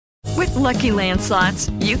With Lucky Land Slots,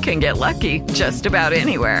 you can get lucky just about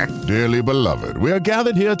anywhere. Dearly beloved, we are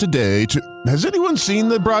gathered here today to... Has anyone seen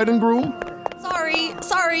the bride and groom?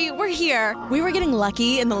 Sorry, we're here. We were getting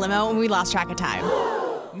lucky in the limo and we lost track of time.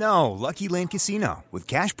 No, Lucky Land Casino, with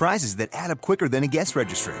cash prizes that add up quicker than a guest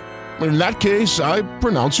registry. In that case, I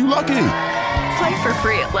pronounce you lucky. Play for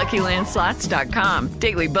free at LuckyLandSlots.com.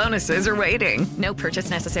 Daily bonuses are waiting. No purchase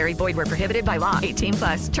necessary. Void where prohibited by law.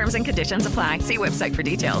 18+. Terms and conditions apply. See website for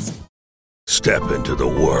details. Step into the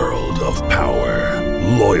world of power,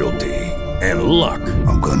 loyalty, and luck.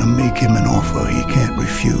 I'm gonna make him an offer he can't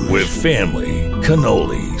refuse. With family,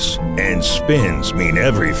 cannolis, and spins mean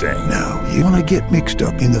everything. Now, you wanna get mixed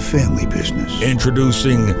up in the family business.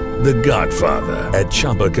 Introducing The Godfather at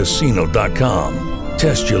ChumbaCasino.com.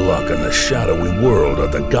 Test your luck in the shadowy world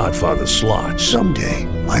of The Godfather slot. Someday,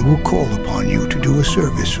 I will call upon you to do a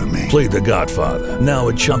service for me. Play The Godfather now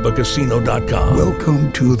at ChumbaCasino.com.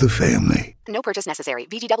 Welcome to the family. No purchase necessary.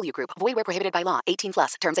 VGW Group. Void where prohibited by law.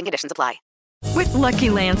 18+. Terms and conditions apply. With Lucky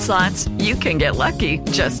Land Slots, you can get lucky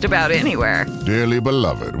just about anywhere. Dearly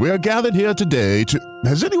beloved, we are gathered here today to...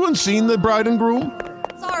 Has anyone seen the bride and groom?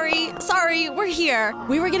 Sorry, we're here.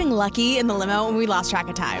 We were getting lucky in the limo and we lost track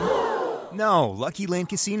of time. No, Lucky Land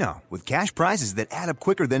Casino, with cash prizes that add up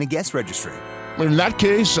quicker than a guest registry. In that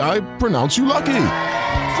case, I pronounce you lucky.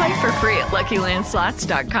 Play for free at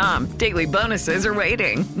LuckyLandSlots.com. Daily bonuses are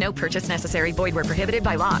waiting. No purchase necessary. Void where prohibited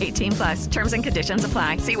by law. 18+. Terms and conditions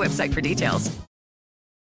apply. See website for details.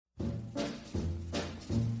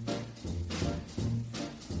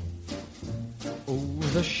 Oh,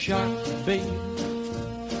 the shark, babe,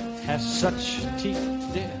 has such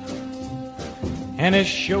teeth, dear, and it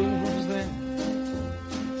shows them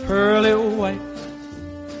pearly white.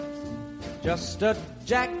 Just a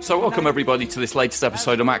jack. So welcome everybody to this latest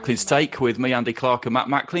episode of Macklin's Take with me, Andy Clark, and Matt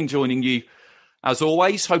Macklin joining you as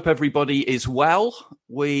always. Hope everybody is well.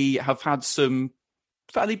 We have had some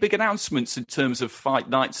fairly big announcements in terms of fight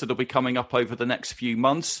nights that will be coming up over the next few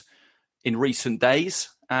months in recent days.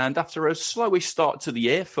 And after a slowish start to the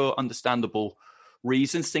year, for understandable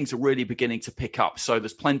reasons, things are really beginning to pick up. So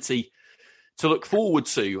there's plenty to look forward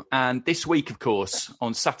to. And this week, of course,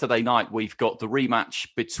 on Saturday night, we've got the rematch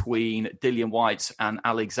between Dillian Whyte and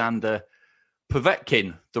Alexander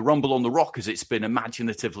Povetkin, the Rumble on the Rock, as it's been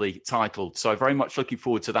imaginatively titled. So very much looking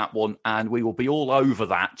forward to that one. And we will be all over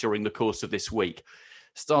that during the course of this week,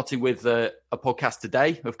 starting with a podcast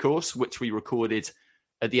today, of course, which we recorded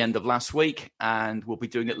at the end of last week. And we'll be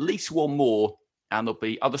doing at least one more. And there'll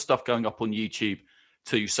be other stuff going up on YouTube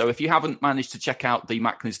too. So if you haven't managed to check out the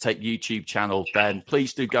Macklin's Take YouTube channel, then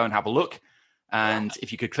please do go and have a look. And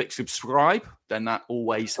if you could click subscribe, then that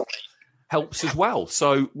always helps as well.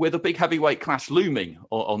 So with a big heavyweight clash looming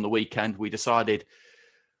on the weekend, we decided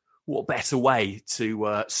what better way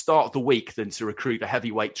to start the week than to recruit a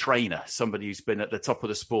heavyweight trainer, somebody who's been at the top of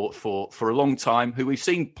the sport for a long time, who we've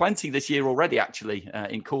seen plenty this year already, actually,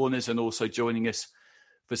 in corners and also joining us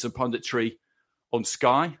for some punditry on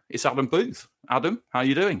Sky. It's Adam Booth. Adam, how are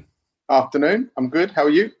you doing? Afternoon. I'm good. How are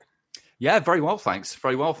you? Yeah, very well, thanks.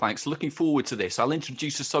 Very well, thanks. Looking forward to this. I'll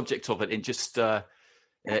introduce the subject of it in just a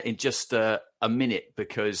minute,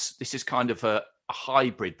 because this is kind of a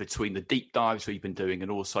hybrid between the deep dives we've been doing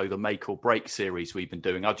and also the make or break series we've been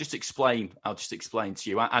doing. I'll just explain to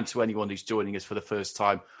you and to anyone who's joining us for the first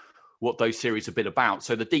time what those series have been about.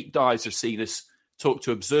 So the deep dives have seen us talk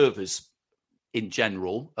to observers in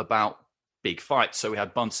general about big fights. So we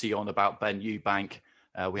had Bunsey on about Ben Eubank.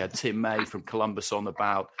 We had Tim May from Columbus on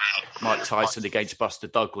about Mike Tyson against Buster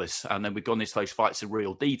Douglas. And then we've gone into those fights in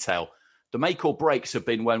real detail. The make or breaks have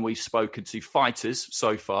been when we've spoken to fighters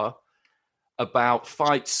so far about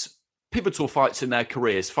fights, pivotal fights in their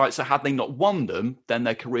careers, fights that had they not won them, then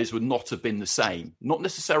their careers would not have been the same. Not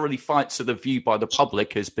necessarily fights that are viewed by the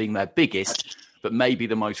public as being their biggest, but maybe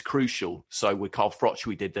the most crucial. So with Carl Froch,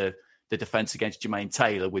 we did the defense against Jermaine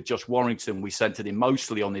Taylor. With Josh Warrington, we centered him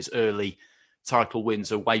mostly on his early title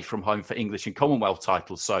wins away from home for English and Commonwealth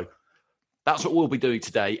titles. So that's what we'll be doing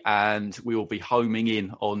today. And we will be homing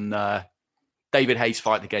in on David Hayes'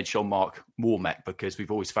 fight against Jean-Marc Mormet, because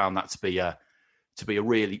we've always found that to be a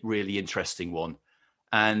really, really interesting one.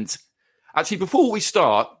 And actually, before we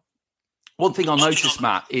start, one thing I noticed,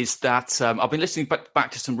 Matt, is that I've been listening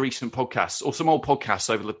back to some recent podcasts or some old podcasts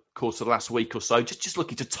over the course of the last week or so, just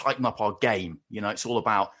looking to tighten up our game. You know, it's all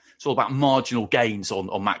about marginal gains on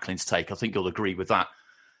Macklin's Take. I think you'll agree with that.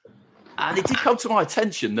 And it did come to my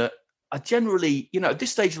attention that I generally, at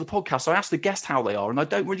this stage of the podcast, I ask the guest how they are, and I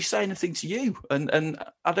don't really say anything to you. And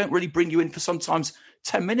I don't really bring you in for sometimes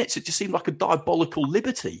 10 minutes. It just seemed like a diabolical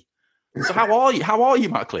liberty. So how are you? How are you,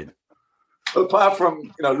 Macklin? Apart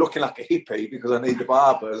from, looking like a hippie because I need the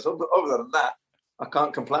barbers, other than that, I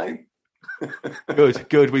can't complain.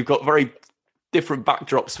 Good. We've got very different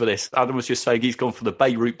backdrops for this. Adam was just saying he's gone for the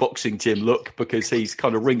Beirut boxing gym look because he's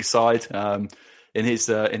kind of ringside in his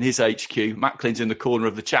HQ. Macklin's in the corner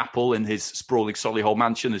of the chapel in his sprawling Solihull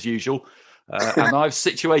mansion as usual. And I've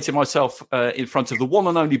situated myself in front of the one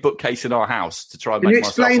and only bookcase in our house to try and make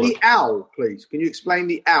myself look. Can you explain the owl, please? Can you explain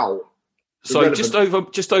the owl? So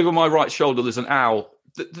just over my right shoulder, there's an owl.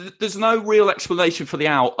 There's no real explanation for the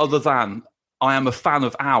owl other than I am a fan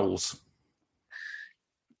of owls.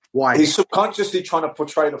 Why? He's subconsciously trying to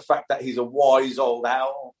portray the fact that he's a wise old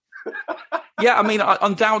owl. Yeah, I mean,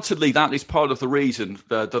 undoubtedly that is part of the reason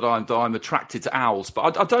that I'm attracted to owls.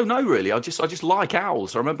 But I don't know really. I just like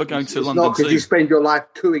owls. I remember going to London not because you spend your life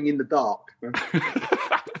cooing in the dark.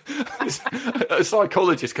 A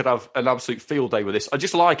psychologist could have an absolute field day with this. I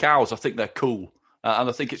just like owls. I think they're cool. And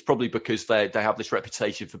I think it's probably because they have this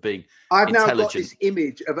reputation for being intelligent.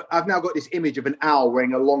 I've now got this image of an owl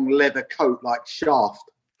wearing a long leather coat like Shaft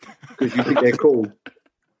because you think they're cool.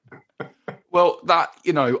 Well, I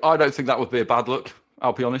don't think that would be a bad look.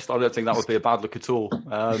 I'll be honest. I don't think that would be a bad look at all.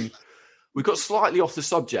 We've got slightly off the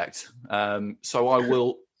subject, so I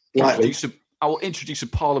will introduce a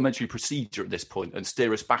parliamentary procedure at this point and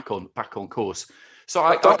steer us back on course.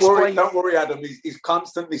 So don't worry, Adam. He's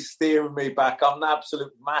constantly steering me back. I'm an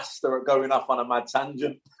absolute master at going off on a mad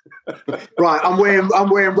tangent. Right, I'm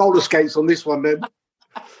wearing roller skates on this one then.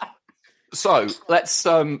 So let's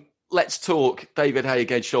talk David Haye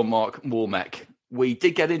against Jean-Marc Mormec. We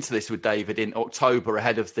did get into this with David in October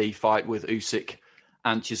ahead of the fight with Usyk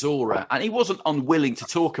and Chisora, and he wasn't unwilling to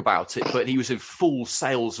talk about it, but he was in full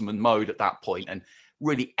salesman mode at that point. And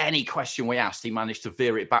really, any question we asked, he managed to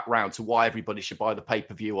veer it back round to why everybody should buy the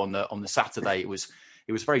pay-per-view on the Saturday. It was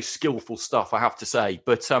very skillful stuff, I have to say.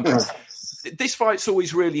 But this fight's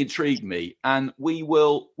always really intrigued me, and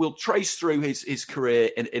we'll trace through his career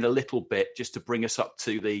in a little bit just to bring us up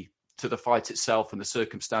to the fight itself and the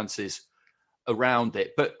circumstances around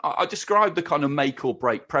it. But I described the kind of make or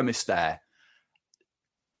break premise there.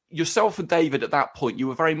 Yourself and David at that point, you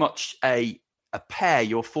were very much a pair.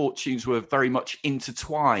 Your fortunes were very much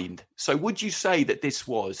intertwined. So would you say that this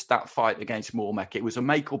was that fight against Mormec? It was a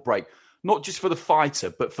make or break, not just for the fighter,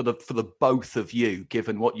 but for the both of you,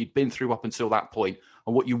 given what you'd been through up until that point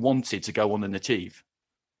and what you wanted to go on and achieve?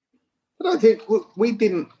 I don't think we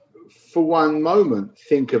didn't for one moment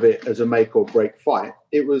think of it as a make or break fight.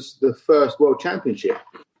 It was the first world championship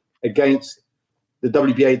against the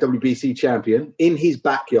WBA, WBC champion in his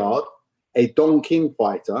backyard, a Don King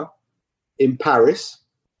fighter in Paris.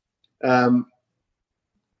 And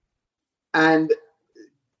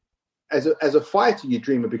as a fighter, you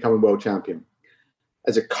dream of becoming world champion.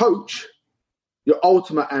 As a coach, your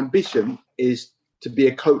ultimate ambition is to be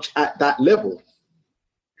a coach at that level.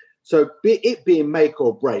 So it being make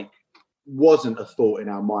or break wasn't a thought in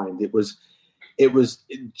our mind. It was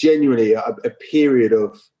genuinely a period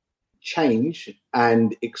of change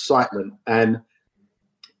and excitement. And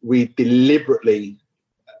we deliberately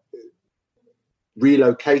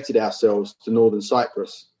relocated ourselves to Northern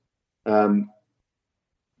Cyprus to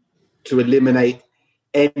eliminate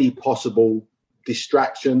any possible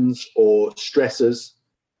distractions or stressors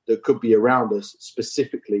that could be around us,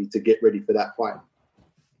 specifically to get ready for that fight.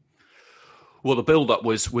 Well, the build-up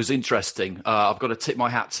was interesting. I've got to tip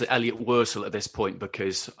my hat to Elliot Wursel at this point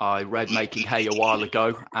because I read Making Hay a while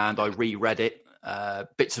ago and I reread it,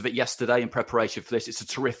 bits of it yesterday in preparation for this. It's a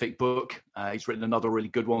terrific book. He's written another really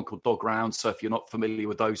good one called Dog Round. So if you're not familiar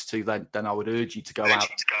with those two, then I would urge you to go out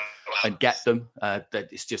and get them.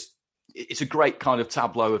 It's a great kind of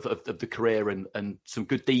tableau of the career and some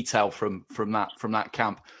good detail from that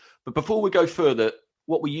camp. But before we go further,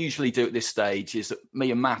 what we usually do at this stage is that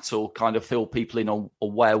me and Matt will kind of fill people in on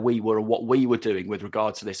where we were and what we were doing with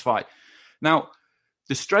regard to this fight. Now,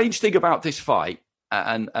 the strange thing about this fight,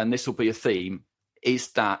 and this will be a theme, is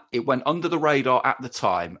that it went under the radar at the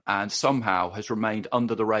time and somehow has remained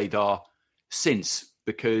under the radar since,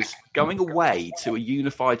 because going away to a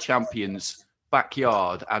unified champion's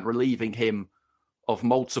backyard and relieving him of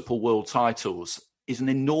multiple world titles is an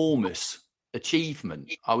enormous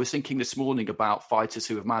achievement. I was thinking this morning about fighters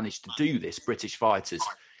who have managed to do this, British fighters.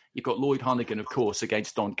 You've got Lloyd Honeyghan, of course,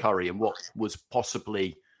 against Don Curry, and what was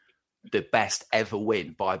possibly the best ever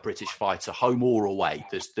win by a British fighter, home or away.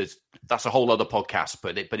 That's a whole other podcast,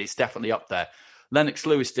 but it's definitely up there. Lennox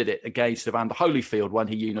Lewis did it against Evander Holyfield when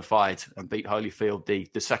he unified and beat Holyfield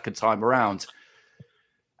the second time around.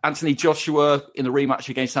 Anthony Joshua in the rematch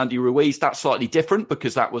against Andy Ruiz, that's slightly different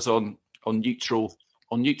because that was on neutral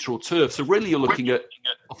on neutral turf. So really, you're looking at,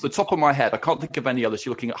 off the top of my head, I can't think of any others.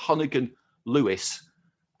 You're looking at Hunnigan, Lewis,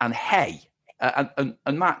 and Hay. And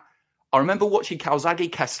Matt, I remember watching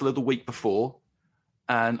Calzaghe Kessler the week before,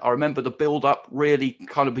 and I remember the build-up really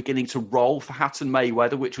kind of beginning to roll for Hatton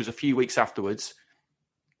Mayweather, which was a few weeks afterwards.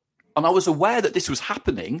 And I was aware that this was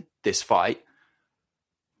happening, this fight,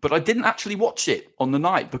 but I didn't actually watch it on the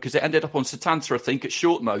night because it ended up on Setanta, I think, at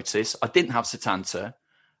short notice. I didn't have Setanta,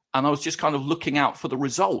 and I was just kind of looking out for the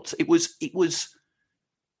result. It was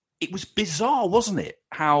bizarre, wasn't it?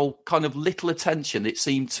 How kind of little attention it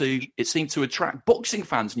seemed to attract. Boxing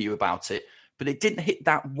fans knew about it, but it didn't hit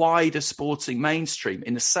that wider sporting mainstream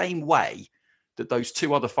in the same way that those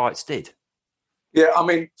two other fights did. Yeah, I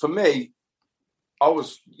mean, for me, I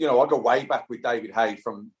go way back with David Hay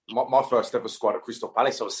from my first ever squad at Crystal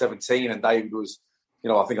Palace. I was 17 and David was,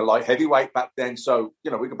 I think a light heavyweight back then. So,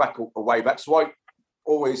 we go back a way back. So I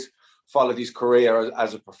always followed his career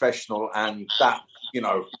as a professional, and that,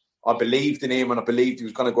 I believed in him and I believed he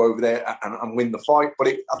was going to go over there and win the fight. But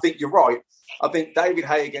I think you're right. I think David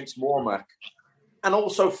Hay against Mormac and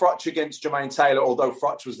also Frotch against Jermaine Taylor, although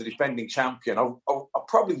Frotch was the defending champion, I'm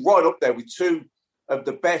probably right up there with two of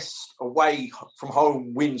the best away from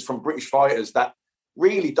home wins from British fighters that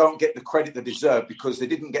really don't get the credit they deserve because they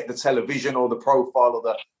didn't get the television or the profile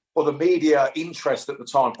or the media interest at the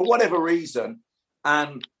time for whatever reason,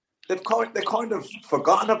 and they're kind of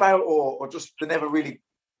forgotten about or just they never really,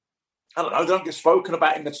 I don't know, they don't get spoken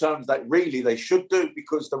about in the terms that really they should do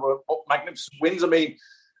because there were magnificent wins. I mean,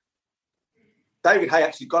 David Hay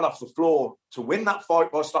actually got off the floor to win that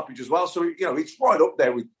fight by stoppage as well. So, it's right up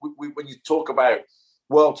there with when you talk about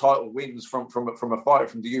world title wins from a fighter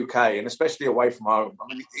from the UK and especially away from home.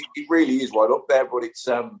 I mean, it really is right up there, but it's,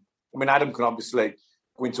 Adam can obviously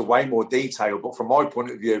go into way more detail, but from my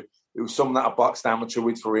point of view, it was someone that I boxed amateur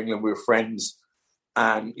with for England. We were friends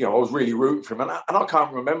and, I was really rooting for him. And I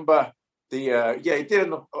can't remember he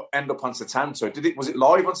did end up on Setanta. Was it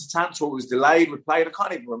live on Setanta or it was delayed, replayed? I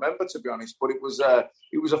can't even remember, to be honest, but it was a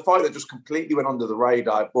fight that just completely went under the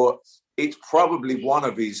radar, but it's probably one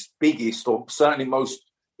of his biggest or certainly most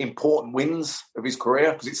important wins of his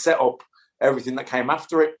career because it set up everything that came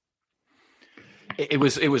after it. It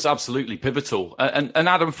was absolutely pivotal. And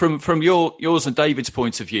Adam, from yours and David's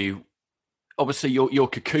point of view, obviously you're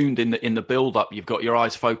cocooned in the build-up. You've got your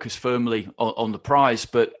eyes focused firmly on the prize,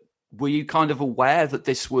 but were you kind of aware that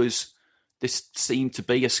this seemed to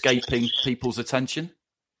be escaping people's attention?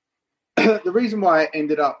 The reason why I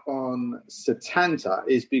ended up on Setanta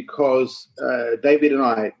is because David and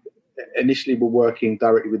I initially were working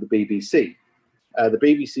directly with the BBC. The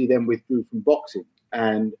BBC then withdrew from boxing,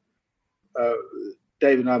 and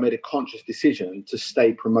David and I made a conscious decision to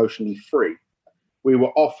stay promotionally free. We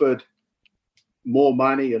were offered more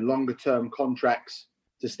money and longer-term contracts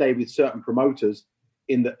to stay with certain promoters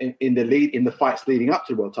in the fights leading up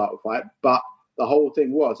to the world title fight, but the whole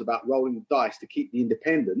thing was about rolling the dice to keep the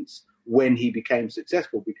independence when he became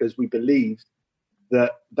successful, because we believed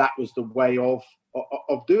that was the way of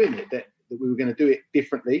doing it, that we were going to do it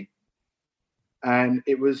differently. And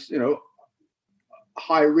it was,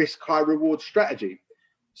 high risk, high reward strategy.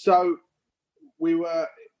 So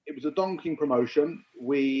it was a Don King promotion.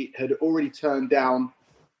 We had already turned down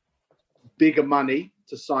bigger money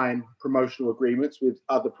to sign promotional agreements with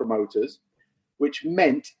other promoters, which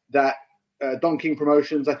meant that Don King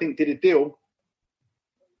Promotions, I think, did a deal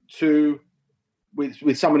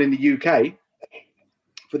with someone in the UK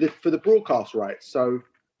for the broadcast rights. So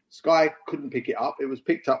Sky couldn't pick it up. It was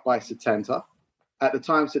picked up by Setanta. At the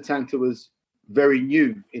time, Setanta was very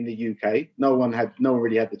new in the UK. No one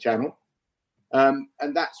really had the channel, and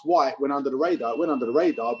that's why it went under the radar. It went under the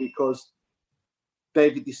radar because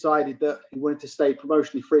David decided that he wanted to stay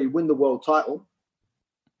promotionally free, win the world title,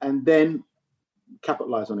 and then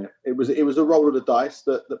capitalize on it. It was a roll of the dice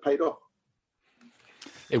that paid off.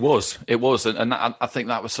 It was, and I think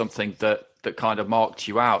that was something that kind of marked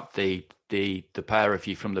you out, the pair of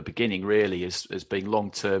you from the beginning, really, as being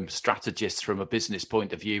long-term strategists from a business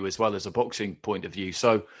point of view as well as a boxing point of view.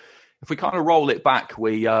 So if we kind of roll it back,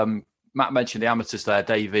 we Matt mentioned the amateurs there.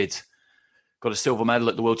 David got a silver medal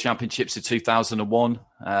at the World Championships in 2001,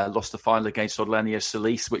 lost the final against Odlenia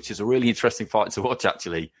Solis, which is a really interesting fight to watch,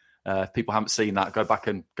 actually. If people haven't seen that, go back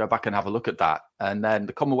and have a look at that. And then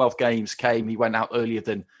the Commonwealth Games came. He went out earlier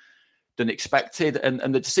than expected,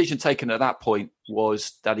 and the decision taken at that point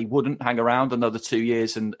was that he wouldn't hang around another 2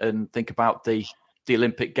 years and think about the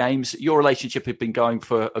Olympic Games. Your relationship had been going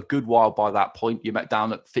for a good while by that point. You met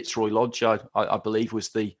down at Fitzroy Lodge, I believe, was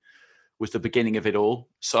the beginning of it all.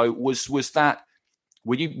 So was that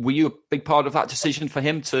Were you a big part of that decision for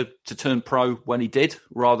him to turn pro when he did,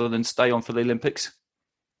 rather than stay on for the Olympics?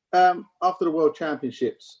 After the World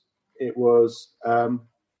Championships, it was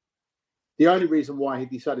the only reason why he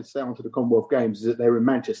decided to stay on to the Commonwealth Games is that they were in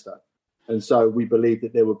Manchester. And so we believed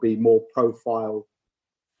that there would be more profile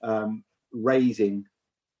raising,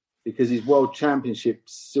 because his World Championship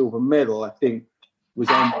silver medal, I think, was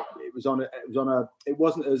on it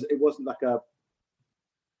wasn't like a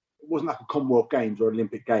Commonwealth Games or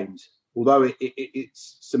Olympic Games. Although it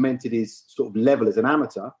cemented his sort of level as an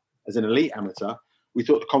amateur, as an elite amateur, we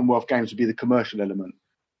thought the Commonwealth Games would be the commercial element.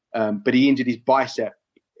 But he injured his bicep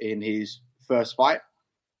in his first fight,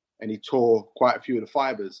 and he tore quite a few of the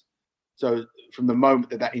fibers. So from the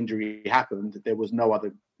moment that injury happened, there was no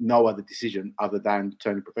other decision other than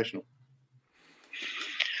turning professional.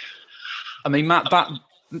 I mean, Matt,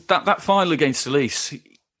 that final against Solis,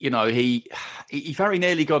 he very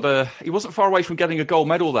nearly he wasn't far away from getting a gold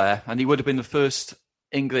medal there, and he would have been the first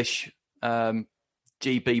English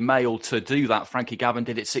GB male to do that. Frankie Gavin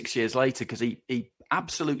did it 6 years later, because he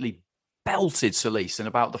absolutely belted Solis in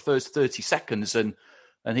about the first 30 seconds, and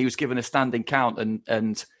he was given a standing count.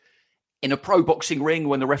 And in a pro boxing ring,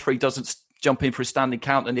 when the referee doesn't jump in for a standing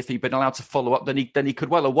count, and if he'd been allowed to follow up, then he could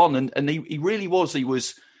well have won. And he really was. He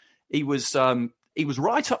was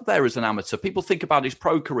right up there as an amateur. People think about his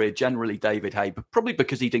pro career generally, David Haye, but probably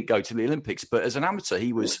because he didn't go to the Olympics. But as an amateur,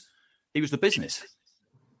 he was the business.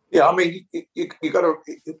 Yeah, I mean, you got to,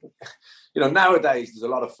 nowadays there's a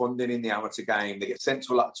lot of funding in the amateur game. They get sent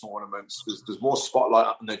to a lot of tournaments. There's more spotlight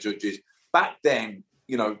on the judges. Back then,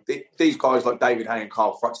 these guys like David Haye and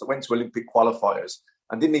Carl Froch that went to Olympic qualifiers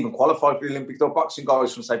and didn't even qualify for the Olympics. They were boxing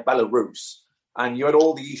guys from, say, Belarus. And you had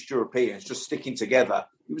all the East Europeans just sticking together.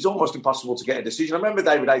 It was almost impossible to get a decision. I remember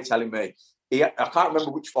David Haye telling me, I can't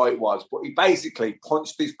remember which fight it was, but he basically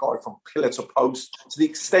punched this guy from pillar to post to the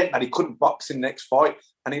extent that he couldn't box in the next fight.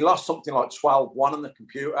 And he lost something like 12-1 on the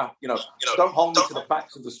computer. Don't hold me to the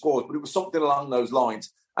facts of the scores, but it was something along those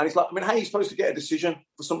lines. And it's like, how are you supposed to get a decision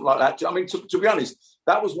for something like that? I mean, to be honest,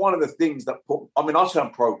 that was one of the things that I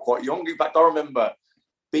turned pro quite young. In fact, I remember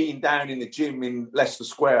being down in the gym in Leicester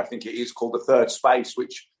Square, I think it is, called the Third Space,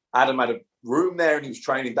 which Adam had a room there and he was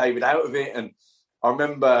training David out of it. And I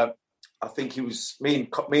remember, I think he was, me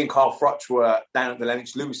and Carl Froch were down at the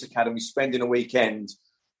Lennox Lewis Academy spending a weekend.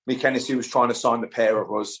 Mick Hennessy was trying to sign the pair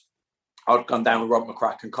of us. I'd gone down with Rob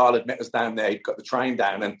McCracken. Carl had met us down there. He'd got the train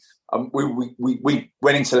down. And we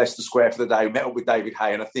went into Leicester Square for the day, met up with David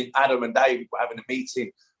Haye. And I think Adam and David were having a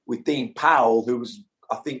meeting with Dean Powell, who was,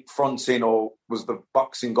 I think, fronting or was the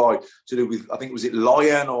boxing guy to do with, I think, was it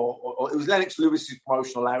Lion or it was Lennox Lewis's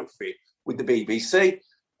promotional outfit with the BBC.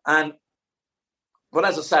 But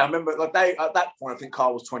as I say, I remember at that point, I think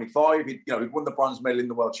Carl was 25. He'd won the bronze medal in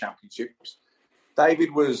the World Championships. David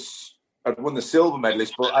had won the silver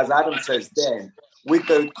medalist, but as Adam says then, with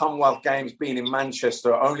the Commonwealth Games being in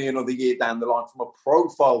Manchester only another year down the line, from a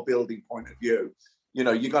profile building point of view, you're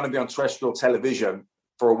going to be on terrestrial television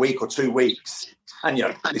for a week or 2 weeks. And,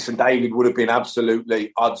 listen, David would have been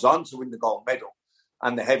absolutely odds on to win the gold medal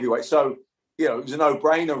and the heavyweight. So, it was a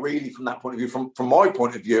no-brainer really from that point of view. From my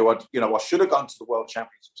point of view, I should have gone to the World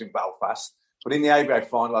Championships in Belfast, but in the ABA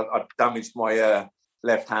final, I damaged my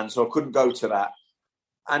left hand, so I couldn't go to that.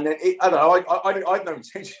 And then I don't know, I had no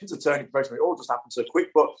intentions of turning professional. It all just happened so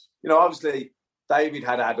quick. But, obviously, David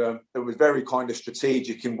had Adam. It was very kind of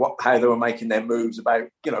strategic in how they were making their moves about,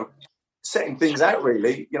 setting things out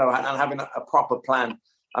really, and having a proper plan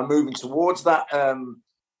and moving towards that.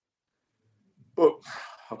 But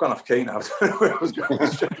I've gone off key now. I don't know where I was going.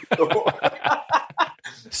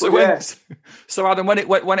 So Adam, when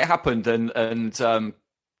it happened and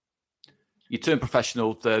you turned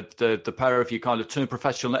professional, the pair of you kind of turned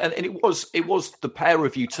professional, and it was the pair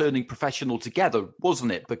of you turning professional together,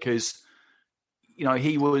 wasn't it? Because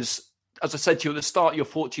he was, as I said to you at the start, your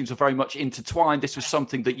fortunes were very much intertwined. This was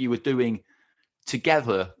something that you were doing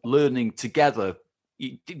together, learning together.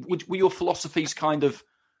 Were your philosophies kind of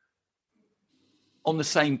on the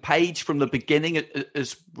same page from the beginning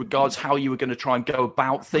as regards how you were going to try and go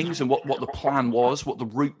about things and what the plan was, what the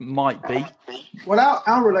route might be? Well,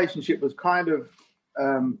 our relationship was kind of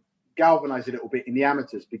galvanized a little bit in the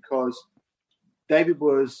amateurs because David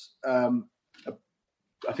was, I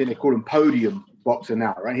think they call him podium boxer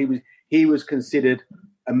now, right? He was considered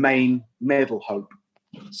a main medal hope,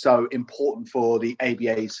 so important for the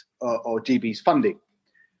ABA's or GB's funding.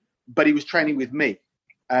 But he was training with me.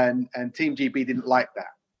 And Team GB didn't like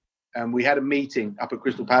that. And we had a meeting up at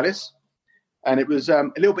Crystal Palace. And it was a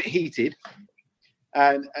little bit heated.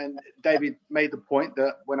 And David made the point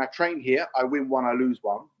that when I train here, I win one, I lose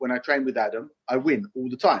one. When I train with Adam, I win all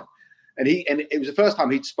the time. And it was the first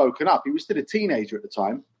time he'd spoken up. He was still a teenager at the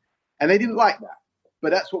time, and they didn't like that.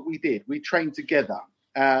 But that's what we did. We trained together.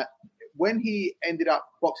 When he ended up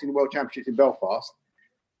boxing the World Championships in Belfast,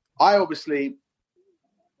 I obviously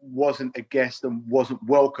wasn't a guest and wasn't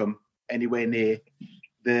welcome anywhere near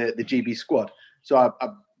the GB squad. So I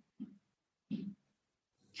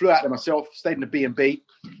flew out there myself, stayed in a B&B,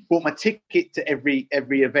 bought my ticket to every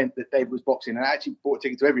event that David was boxing, and I actually bought a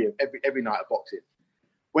ticket to every night of boxing.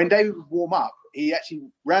 When David would warm up, he actually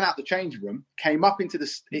ran out the changing room, came up into the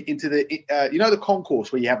the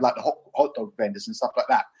concourse where you have like the hot dog vendors and stuff like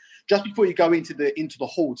that. Just before you go into the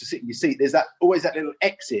hall to sit in your seat, there's always that little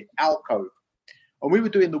exit alcove. And we were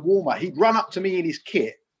doing the warm up. He'd run up to me in his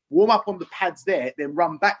kit, warm up on the pads there, then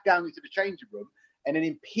run back down into the changing room, and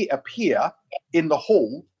then appear in the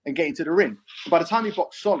hall and get into the ring. And by the time he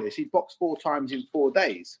boxed Solis, he'd boxed 4 times in 4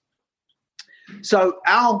 days. So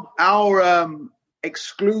our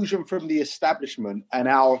exclusion from the establishment and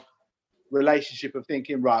our relationship of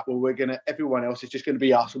thinking, right, well, everyone else is just going to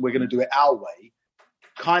be us and we're going to do it our way,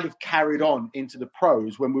 kind of carried on into the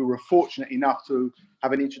pros when we were fortunate enough to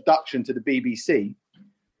have an introduction to the BBC,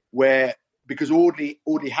 where, because Audley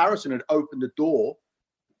Harrison had opened the door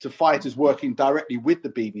to fighters working directly with the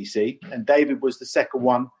BBC, and David was the second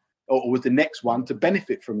one, or was the next one to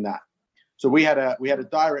benefit from that. So we had a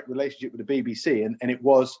direct relationship with the BBC, and it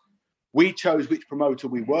was, we chose which promoter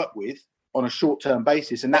we worked with on a short-term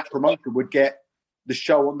basis, and that promoter would get the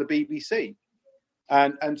show on the BBC.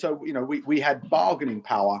 And so, we had bargaining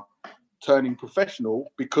power turning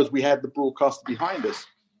professional because we had the broadcaster behind us.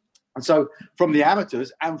 And so from the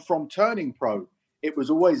amateurs and from turning pro, it was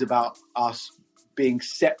always about us being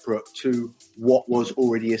separate to what was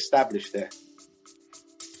already established there.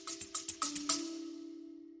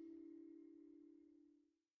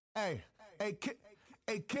 Hey,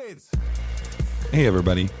 kids. Hey,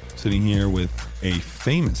 everybody. Sitting here with a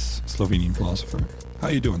famous Slovenian philosopher. How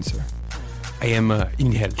you doing, sir? I am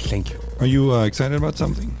in health, thank you. Are you excited about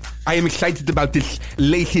something? I am excited about this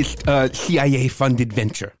latest CIA-funded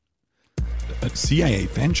venture. A CIA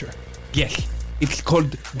venture? Yes. It's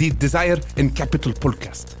called the Desire and Capital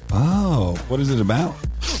Podcast. Oh, what is it about?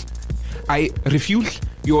 I refuse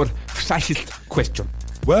your fascist question.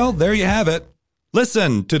 Well, there you have it.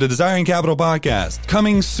 Listen to the Desire and Capital Podcast.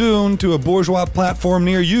 Coming soon to a bourgeois platform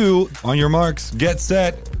near you. On your marks, get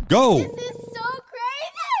set, go! This is so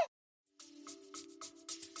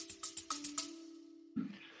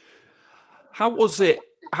crazy!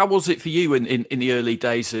 How was it for you in the early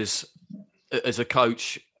days as a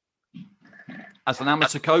coach, as an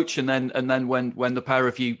amateur coach, and then when the pair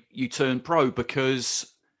of you turned pro?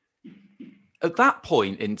 Because at that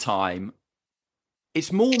point in time,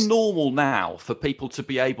 it's more normal now for people to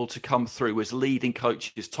be able to come through as leading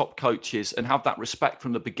coaches, top coaches, and have that respect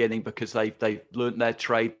from the beginning because they've learned their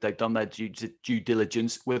trade, they've done their due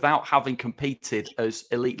diligence without having competed as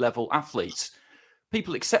elite level athletes.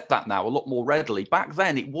 People accept that now a lot more readily. Back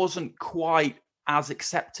then, it wasn't quite as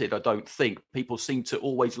accepted, I don't think. People seem to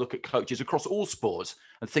always look at coaches across all sports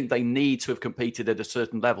and think they need to have competed at a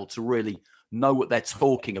certain level to really know what they're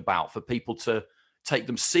talking about, for people to take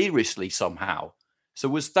them seriously somehow. So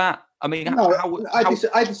was that, I mean... No,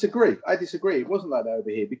 I disagree. It wasn't like that over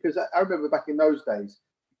here, because I remember back in those days,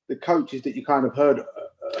 the coaches that you kind of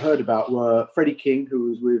heard about were Freddie King, who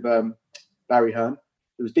was with Barry Hearn.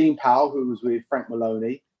 There was Dean Powell, who was with Frank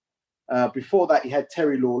Maloney. Before that, you had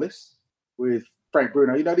Terry Lawless with Frank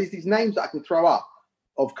Bruno. These names that I can throw up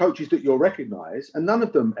of coaches that you'll recognise, and none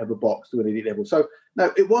of them ever boxed to an elite level. So,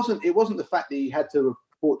 no, it wasn't the fact that you had to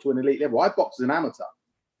report to an elite level. I boxed as an amateur.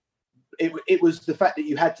 It was the fact that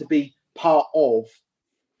you had to be part of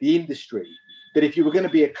the industry. That if you were going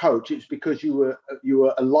to be a coach, it's because you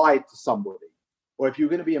were allied to somebody, or if you were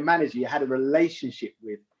going to be a manager, you had a relationship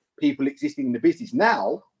with people existing in the business.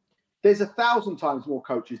 Now, there's 1,000 times more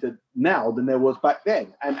coaches than there was back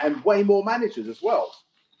then, and way more managers as well.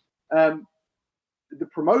 The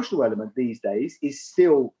promotional element these days is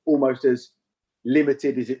still almost as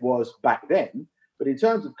limited as it was back then. But in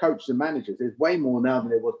terms of coaches and managers, there's way more now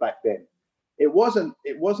than there was back then. It wasn't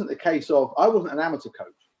a case of, I wasn't an amateur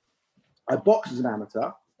coach. I boxed as an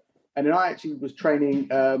amateur, and then I actually was training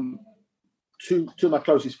two of my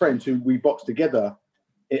closest friends who we boxed together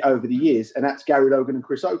over the years, and that's Gary Logan and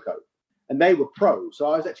Chris Oko. And they were pros. So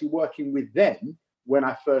I was actually working with them when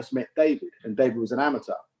I first met David, and David was an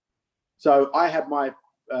amateur. So I had my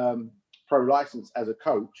pro license as a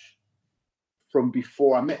coach from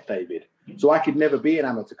before I met David. So I could never be an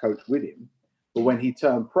amateur coach with him. But when he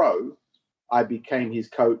turned pro, I became his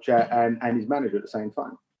coach and his manager at the same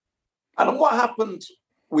time. And what happened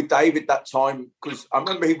with David that time? Because I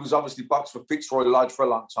remember he was obviously boxed for Fitzroy Lodge for a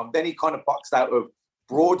long time. Then he kind of boxed out of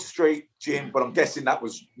Broad Street Gym, but I'm guessing that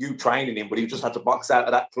was you training him, but he just had to box out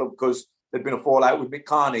of that club because there'd been a fallout with Mick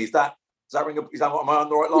Carney. Is that what am I on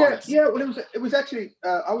the right lines? Yeah. Well, it was actually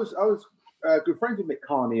I was good friends with Mick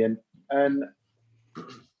Carney, and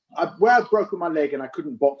where I'd broken my leg and I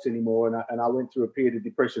couldn't box anymore, and I went through a period of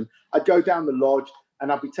depression. I'd go down the lodge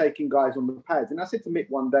and I'd be taking guys on the pads, and I said to Mick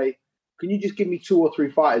one day, "Can you just give me 2 or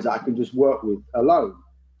 3 fighters that I can just work with alone?"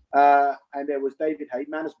 And there was David Hay,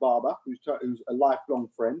 Manus Barber, who's a lifelong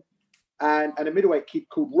friend, and a middleweight kid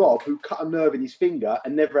called Rob, who cut a nerve in his finger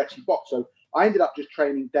and never actually boxed. So I ended up just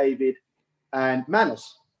training David and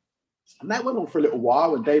Manus. And that went on for a little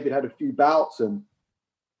while, and David had a few bouts and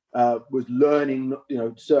was learning,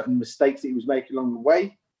 certain mistakes that he was making along the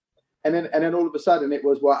way. And then all of a sudden it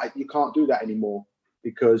was, well, you can't do that anymore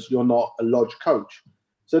because you're not a lodge coach.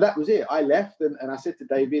 So that was it. I left and I said to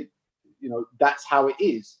David, that's how it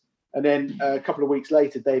is. And then a couple of weeks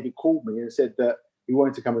later, David called me and said that he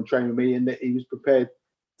wanted to come and train with me and that he was prepared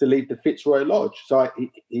to leave the Fitzroy Lodge. So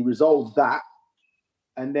he resolved that.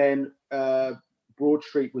 And then Broad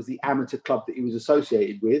Street was the amateur club that he was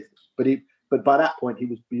associated with. But by that point, he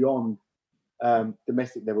was beyond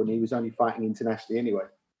domestic level and he was only fighting internationally anyway.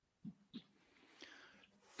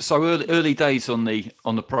 So early days on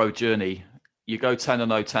the pro journey, you go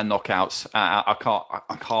 10-0, 10 knockouts.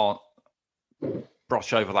 I can't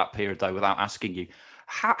brush over that period though without asking you,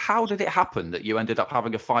 how did it happen that you ended up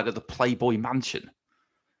having a fight at the Playboy Mansion?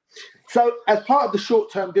 So as part of the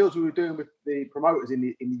short-term deals we were doing with the promoters in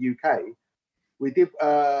the UK, we did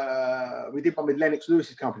one with Lennox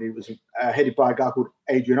Lewis's company. It was headed by a guy called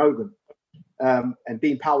Adrian Ogan, and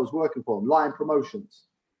Dean Powell was working for him, Lion Promotions.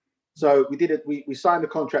 So we did it. We signed a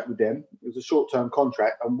contract with them. It was a short-term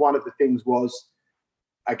contract, and one of the things was,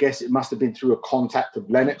 I guess it must have been through a contact of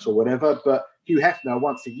Lennox or whatever, but Hugh Hefner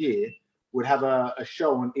once a year would have a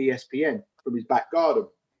show on ESPN from his back garden.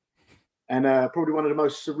 And probably one of the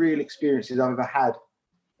most surreal experiences I've ever had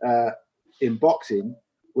in boxing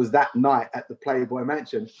was that night at the Playboy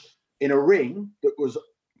Mansion in a ring that was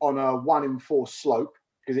on a 1-in-4 slope,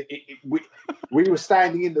 because we were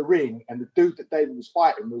standing in the ring and the dude that David was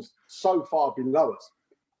fighting was so far below us.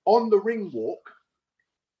 On the ring walk,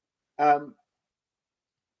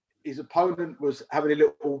 his opponent was having a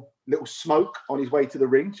little smoke on his way to the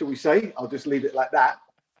ring, shall we say? I'll just leave it like that.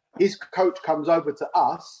 His coach comes over to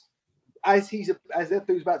us as that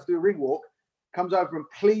dude's about to do a ring walk, comes over and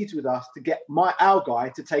pleads with us to get our guy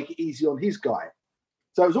to take it easy on his guy.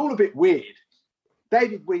 So it was all a bit weird.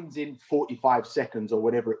 David wins in 45 seconds or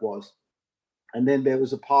whatever it was. And then there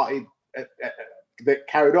was a party that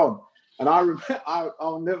carried on. And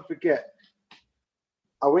I'll never forget,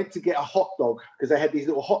 I went to get a hot dog because they had these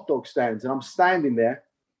little hot dog stands, and I'm standing there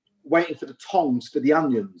waiting for the tongs for the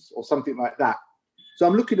onions or something like that. So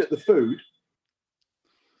I'm looking at the food,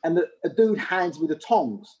 and a dude hands me the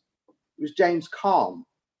tongs. It was James Caan,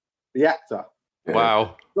 the actor.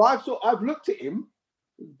 Wow. So I've looked at him,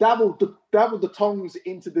 dabbled the tongs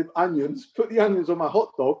into the onions, put the onions on my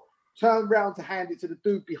hot dog, turned round to hand it to the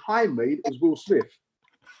dude behind me. It was Will Smith.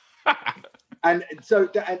 And so,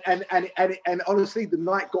 and honestly, the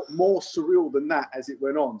night got more surreal than that as it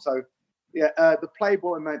went on. So, yeah, the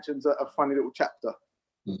Playboy Mansion's a funny little chapter.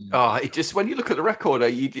 Oh, it just, when you look at the record,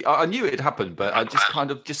 I knew it had happened, but I just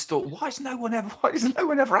kind of thought, why has no one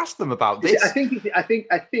ever asked them about this? I think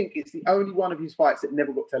it's the only one of his fights that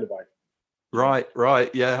never got televised. Right,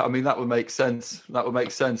 yeah. I mean, that would make sense.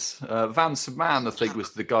 Vance Mann, I think,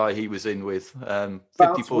 was the guy he was in with.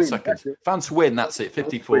 54 seconds. Vance Wynn, that's it.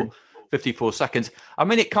 54 seconds. I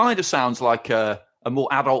mean, it kind of sounds like a more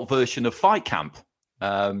adult version of Fight Camp.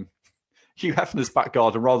 Hugh Hefner's back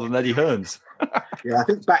garden rather than Eddie Hearn's. Yeah, I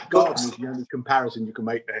think back garden is the only comparison you can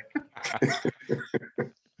make there.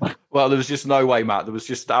 Well, there was just no way, Matt. There was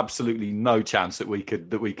just absolutely no chance that we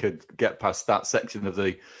could get past that section of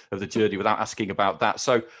the journey without asking about that.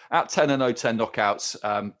 So at 10-0, 10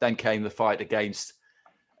 knockouts, then came the fight against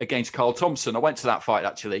Carl Thompson. I went to that fight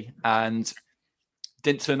actually, and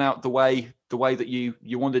didn't turn out the way that you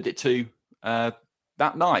wanted it to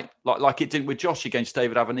that night, like it didn't with Josh against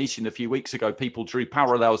David Avanesian a few weeks ago. People drew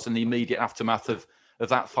parallels in the immediate aftermath of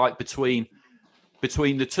that fight between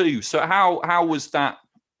the two. So how was that?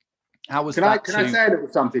 How was that? Can I say a little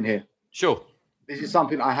something here? Sure. This is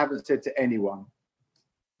something I haven't said to anyone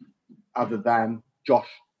other than Josh,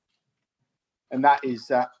 and that is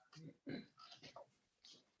that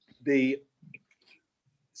the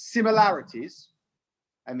similarities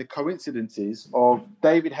and the coincidences of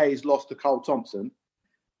David Hayes' loss to Carl Thompson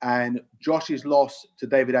and Josh's loss to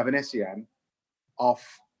David Avanesian are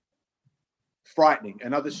frightening.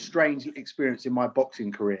 Another strange experience in my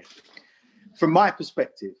boxing career. From my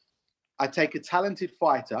perspective, I take a talented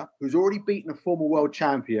fighter who's already beaten a former world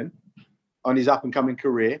champion on his up-and-coming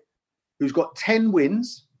career, who's got 10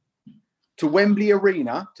 wins, to Wembley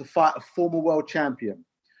Arena to fight a former world champion,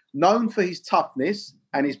 known for his toughness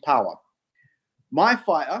and his power. My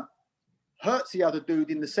fighter hurts the other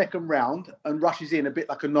dude in the second round and rushes in a bit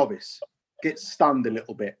like a novice, gets stunned a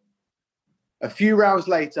little bit. A few rounds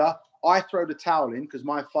later, I throw the towel in because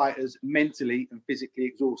my fighter's mentally and physically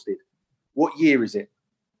exhausted. What year is it?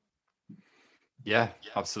 Yeah,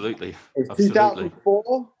 absolutely. It's Absolutely.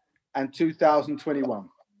 2004 and 2021.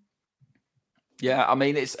 Yeah, I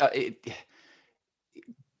mean,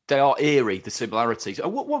 they are eerie, the similarities.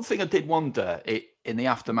 One thing I did wonder in the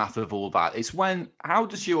aftermath of all that is how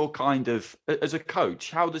does your kind of, as a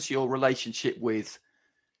coach, how does your relationship with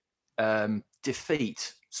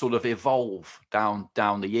defeat sort of evolve down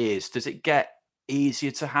the years? Does it get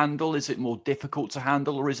easier to handle? Is it more difficult to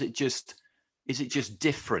handle? Or is it just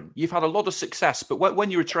different? You've had a lot of success, but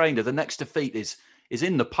when you're a trainer, the next defeat is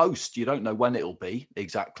in the post. You don't know when it'll be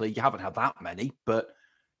exactly. You haven't had that many, but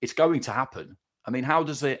it's going to happen. I mean, how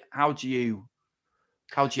do you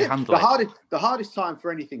handle it? The hardest time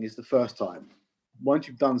for anything is the first time. Once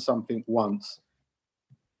you've done something once,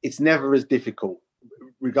 it's never as difficult,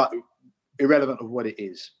 irrelevant of what it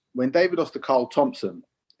is. When David lost to Carl Thompson,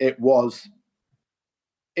 it was.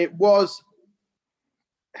 I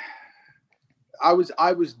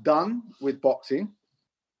was done with boxing,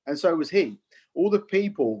 and so was he. All the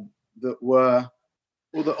people that were,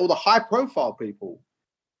 all the high-profile people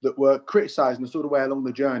that were criticising the sort of way along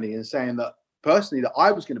the journey and saying that personally that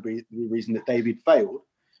I was going to be the reason that David failed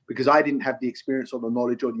because I didn't have the experience or the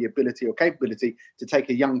knowledge or the ability or capability to take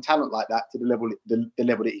a young talent like that to the level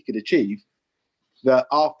that he could achieve. That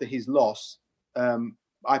after his loss,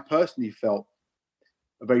 I personally felt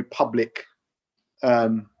a very public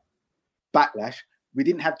backlash. We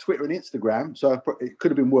didn't have Twitter and Instagram, so it could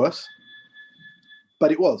have been worse,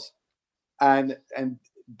 but it was. And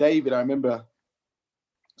David, I remember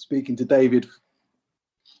speaking to David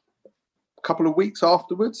a couple of weeks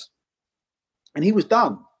afterwards, and he was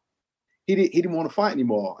done. He didn't want to fight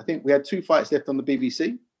anymore. I think we had 2 fights left on the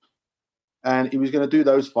BBC, and he was going to do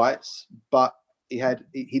those fights, but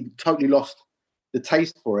he totally lost the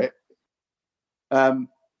taste for it.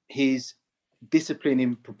 His discipline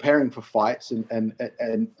in preparing for fights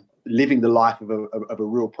and living the life of a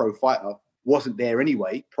real pro fighter wasn't there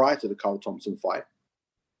anyway prior to the Carl Thompson fight.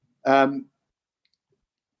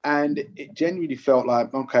 And it genuinely felt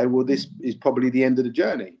like, okay, well, this is probably the end of the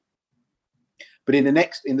journey. But in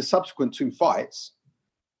the subsequent 2 fights,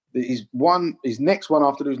 his next one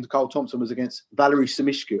after losing to Carl Thompson was against Valery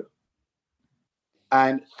Samishko.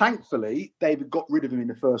 And thankfully, David got rid of him in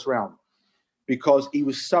the first round because he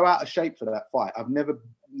was so out of shape for that fight. I've never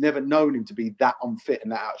known him to be that unfit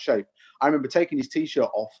and that out of shape. I remember taking his T-shirt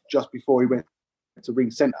off just before he went to ring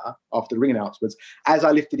centre after the ring announcements. As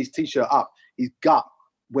I lifted his T-shirt up, his gut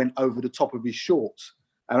went over the top of his shorts.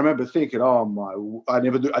 And I remember thinking, I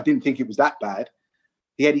didn't think it was that bad.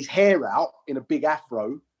 He had his hair out in a big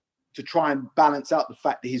afro to try and balance out the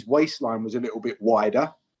fact that his waistline was a little bit wider,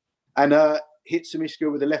 and hit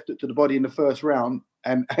Samishko with a left hook to the body in the first round,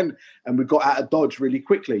 and we got out of dodge really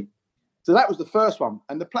quickly. So that was the first one.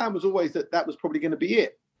 And the plan was always that was probably going to be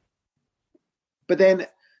it. But then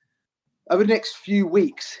over the next few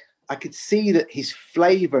weeks, I could see that his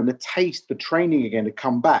flavour and the taste for training again had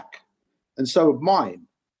come back. And so had mine.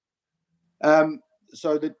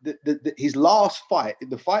 So his last fight,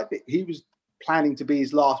 the fight that he was planning to be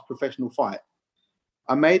his last professional fight,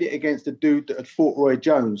 I made it against a dude that had fought Roy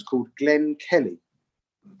Jones called Glenn Kelly.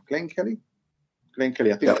 Glenn Kelly,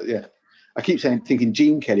 I think, yeah. I keep thinking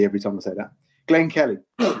Gene Kelly every time I say that. Glenn Kelly.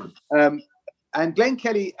 And Glenn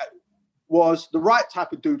Kelly was the right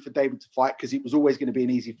type of dude for David to fight because it was always going to be an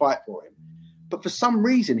easy fight for him. But for some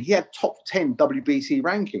reason, he had top 10 WBC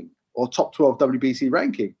ranking or top 12 WBC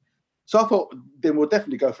ranking. So I thought, then we'll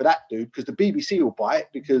definitely go for that dude because the BBC will buy it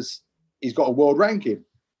because he's got a world ranking.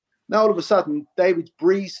 Now, all of a sudden, David's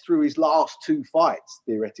breezed through his last 2 fights,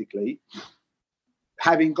 theoretically,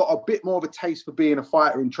 having got a bit more of a taste for being a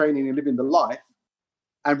fighter and training and living the life,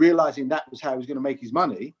 and realising that was how he was going to make his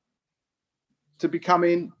money, to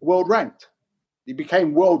becoming world ranked. He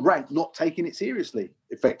became world ranked, not taking it seriously,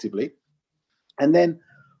 effectively. And then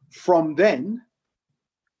from then,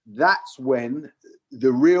 that's when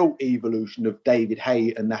the real evolution of David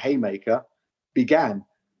Haye and the Haymaker began.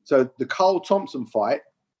 So the Carl Thompson fight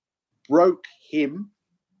broke him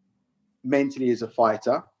mentally as a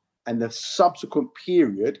fighter, and the subsequent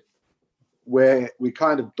period where we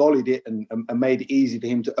kind of dollied it and made it easy for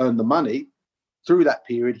him to earn the money. Through that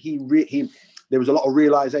period, there was a lot of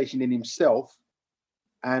realization in himself,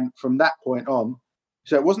 and from that point on,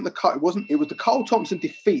 so it was the Carl Thompson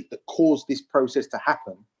defeat that caused this process to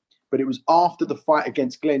happen, but it was after the fight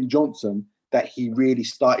against Glenn Johnson that he really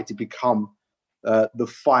started to become the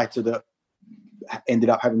fighter that ended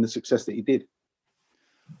up having the success that he did.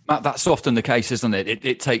 Matt, that's often the case, isn't it?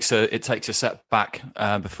 It takes a step back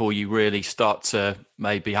before you really start to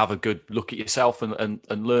maybe have a good look at yourself and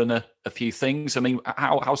learn a few things. I mean,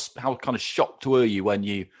 how kind of shocked were you when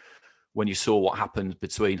you saw what happened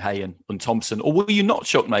between Hay and Thompson, or were you not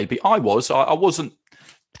shocked? Maybe I was. I wasn't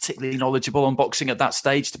particularly knowledgeable on boxing at that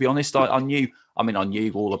stage, to be honest. I knew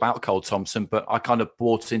all about Cole Thompson, but I kind of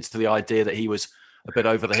bought into the idea that he was a bit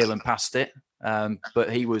over the hill and past it.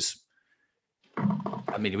 But he was.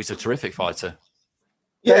 I mean, he was a terrific fighter.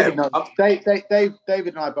 Yeah, David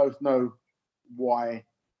and I both know why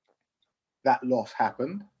that loss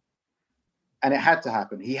happened, and it had to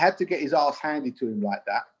happen. He had to get his ass handed to him like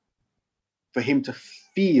that for him to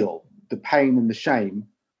feel the pain and the shame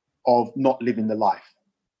of not living the life.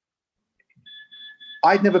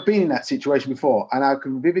 I'd never been in that situation before, and I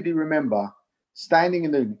can vividly remember standing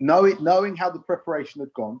in the knowing how the preparation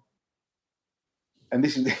had gone. And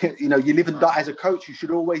this is, you live and die as a coach. You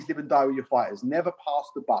should always live and die with your fighters. Never pass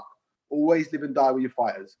the buck. Always live and die with your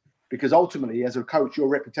fighters, because ultimately, as a coach, your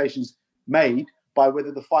reputation's made by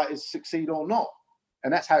whether the fighters succeed or not,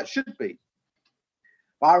 and that's how it should be.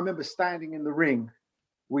 But I remember standing in the ring.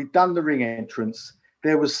 We'd done the ring entrance.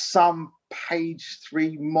 There was some page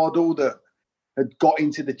 3 model that had got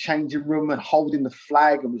into the changing room and holding the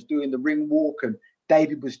flag and was doing the ring walk, and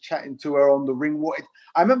David was chatting to her on the ring walk.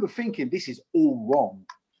 I remember thinking, this is all wrong.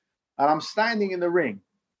 And I'm standing in the ring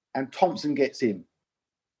and Thompson gets in.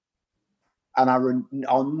 And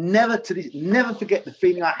I'll never forget the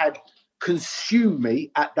feeling I had consume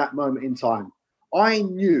me at that moment in time. I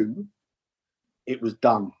knew it was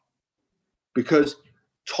done because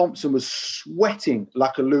Thompson was sweating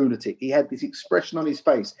like a lunatic. He had this expression on his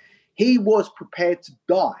face. He was prepared to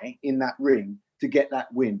die in that ring to get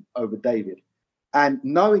that win over David. And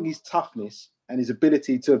knowing his toughness and his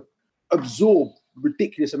ability to absorb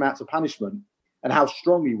ridiculous amounts of punishment and how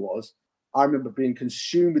strong he was, I remember being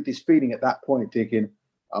consumed with this feeling at that point, thinking,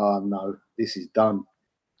 oh no, this is done.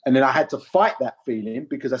 And then I had to fight that feeling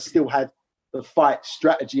because I still had the fight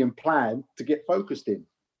strategy and plan to get focused in.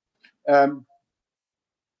 And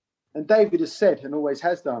David has said, and always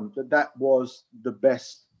has done, that was the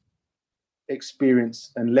best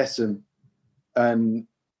experience and lesson and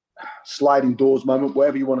sliding doors moment,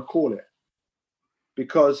 whatever you want to call it.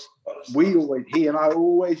 Because he and I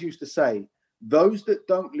always used to say, those that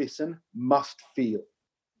don't listen must feel.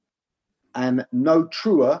 And no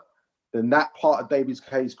truer than that part of David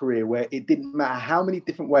Hay's career where it didn't matter how many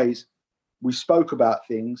different ways we spoke about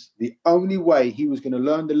things, the only way he was going to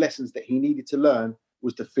learn the lessons that he needed to learn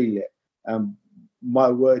was to feel it. My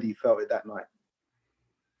word, he felt it that night.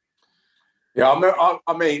 Yeah,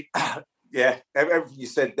 I mean, yeah, everything you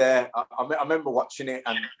said there, I remember watching it,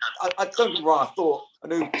 and I don't get me wrong, I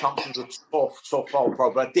knew Thompson's a tough old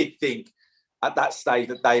pro, but I did think at that stage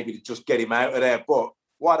that David would just get him out of there. But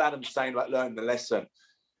what Adam's saying about learning the lesson,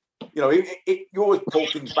 you always pull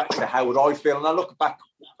things back to how would I feel, and I look back,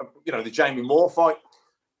 the Jamie Moore fight,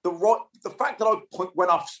 the fact that I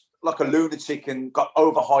went off like a lunatic and got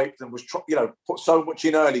overhyped and was, put so much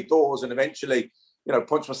in early doors and eventually,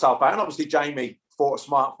 punched myself out. And obviously Jamie fought a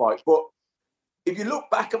smart fight. But if you look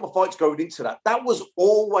back at my fights going into that was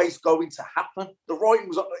always going to happen. The writing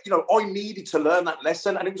was, I needed to learn that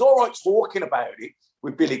lesson. And it was all right talking about it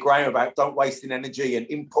with Billy Graham about don't wasting energy and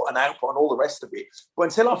input and output and all the rest of it. But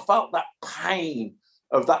until I felt that pain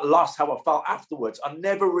of that loss, how I felt afterwards, I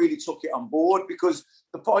never really took it on board because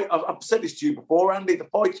the fight, I've said this to you before, Andy, the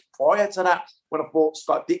fights prior to that, when I fought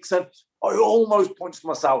Scott Dixon, I almost punched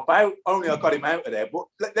myself out, only I got him out of there. But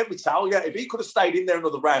let me tell you, if he could have stayed in there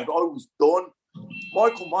another round, I was done.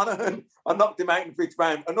 Michael Monaghan, I knocked him out in the 5th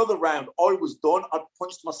round. Another round, I was done. I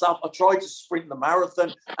punched myself. I tried to sprint the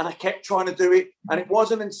marathon, and I kept trying to do it. And it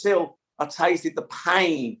wasn't until I tasted the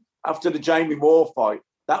pain after the Jamie Moore fight,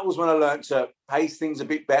 that was when I learned to pace things a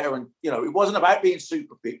bit better. And, it wasn't about being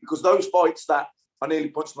super fit because those fights that I nearly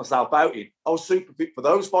punched myself out in, I was super fit for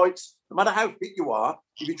those fights. No matter how fit you are,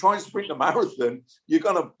 if you try and sprint the marathon, you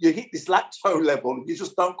hit this lactose level and you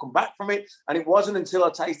just don't come back from it. And it wasn't until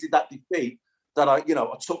I tasted that defeat that I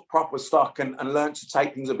took proper stock and learned to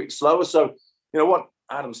take things a bit slower. So, what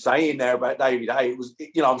Adam saying there about David Hay, it was,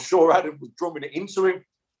 I'm sure Adam was drumming it into him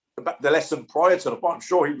about the lesson prior to the fight. I'm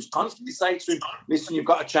sure he was constantly saying to him, listen, you've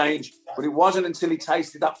got to change. But it wasn't until he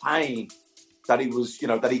tasted that pain that he was,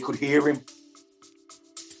 that he could hear him.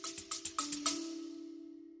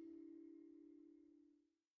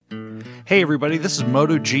 Hey everybody, this is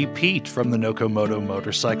MotoG Pete from the Nokomoto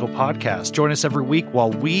Motorcycle Podcast. Join us every week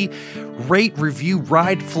while we rate, review,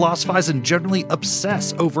 ride, philosophize, and generally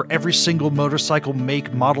obsess over every single motorcycle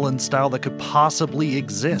make, model, and style that could possibly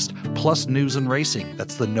exist, plus news and racing.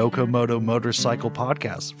 That's the Nokomoto Motorcycle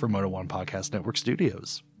Podcast from Moto One Podcast Network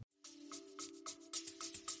Studios.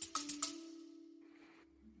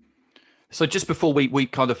 So just before we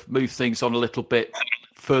kind of move things on a little bit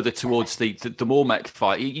further towards the Mormek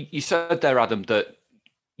fight, you said there, Adam, that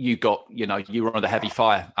you were under heavy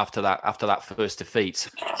fire after that first defeat,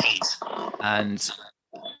 and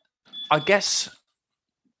I guess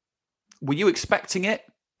were you expecting it?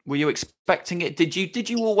 Did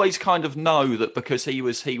you always kind of know that because he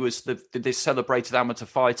was this celebrated amateur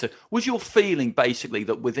fighter? Was your feeling basically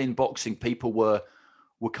that within boxing people were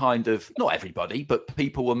kind of, not everybody, but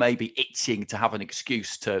people were maybe itching to have an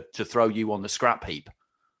excuse to throw you on the scrap heap?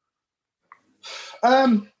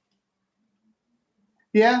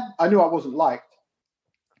 Yeah, I knew I wasn't liked.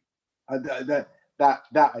 That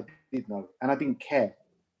I did know, and I didn't care.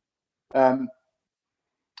 And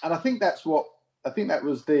I think that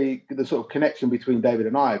was the sort of connection between David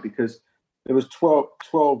and I, because there was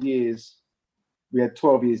 12 years. We had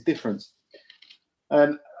 12 years difference,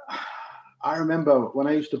 and I remember when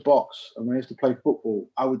I used to box and when I used to play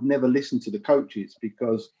football, I would never listen to the coaches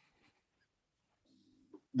because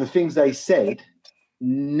the things they said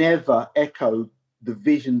never echoed the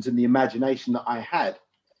visions and the imagination that I had.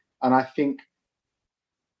 And I think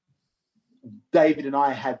David and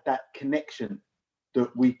I had that connection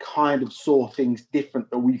that we kind of saw things different,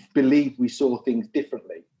 or we believed we saw things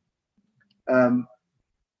differently. And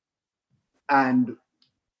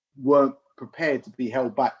weren't prepared to be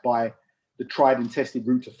held back by the tried and tested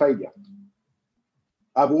route to failure.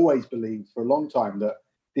 I've always believed for a long time that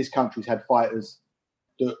this country's had fighters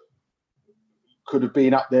that could have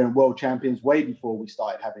been up there and world champions way before we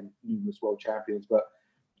started having numerous world champions. But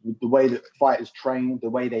the way that fighters trained, the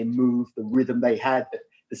way they moved, the rhythm they had,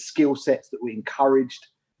 the skill sets that were encouraged,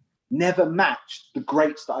 never matched the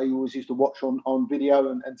greats that I always used to watch on video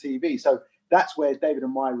and TV. So that's where David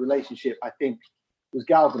and my relationship, I think, was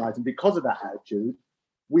galvanized. And because of that attitude,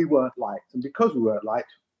 we weren't liked. And because we weren't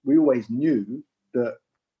liked, we always knew that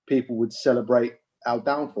people would celebrate our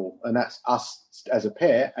downfall. And that's us as a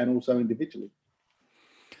pair and also individually.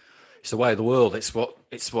 It's the way of the world. It's what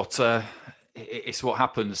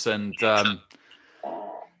happens. And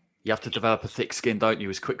you have to develop a thick skin, don't you,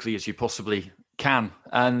 as quickly as you possibly can.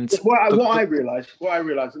 And what I realized,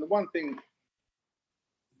 and the one thing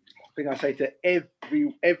I say to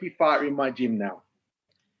every fighter in my gym now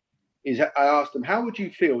is I ask them, how would you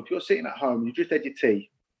feel if you're sitting at home, you just had your tea,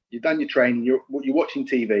 you've done your training, you're watching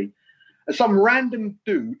TV, and some random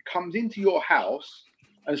dude comes into your house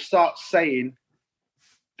and starts saying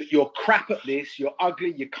that you're crap at this, you're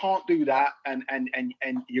ugly, you can't do that, and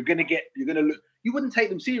you're gonna look. You wouldn't take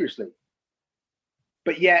them seriously.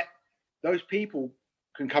 But yet, those people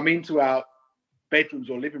can come into our bedrooms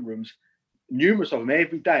or living rooms, numerous of them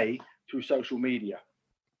every day, through social media.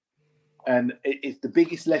 And it's the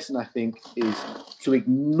biggest lesson, I think, is to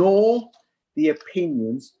ignore the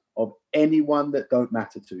opinions of anyone that don't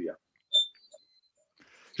matter to you.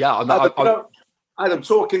 Yeah, Adam,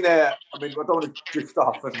 talking there, I mean, I don't want to drift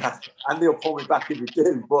off, and they'll pull me back if you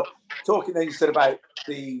do, but talking there, you said about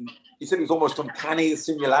you said it was almost uncanny, the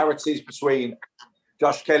similarities between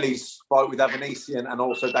Josh Kelly's fight with Avanesian and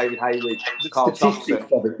also David Hay with Carl Thompson.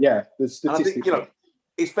 Yeah, the statistics. And I think,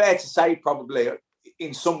 it's fair to say probably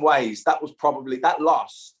in some ways that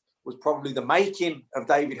loss was probably the making of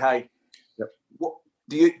David Hay. Yep.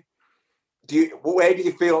 Where do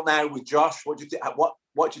you feel now with Josh? What do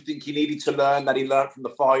you think he needed to learn that he learned from the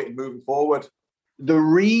fight and moving forward? The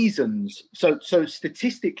reasons. So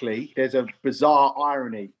statistically, there's a bizarre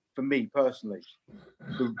irony for me personally,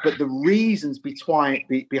 but the reasons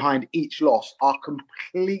behind each loss are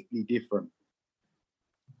completely different.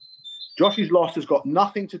 Josh's loss has got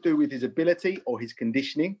nothing to do with his ability or his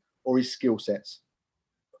conditioning or his skill sets.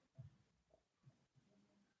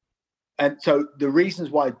 And so the reasons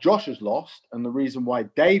why Josh has lost and the reason why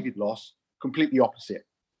David lost, completely opposite.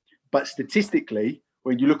 But statistically,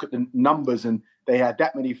 when you look at the numbers and they had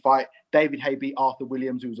that many fights, David Hay beat Arthur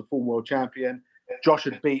Williams, who was a former world champion. Josh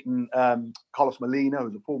had beaten Carlos Molina, who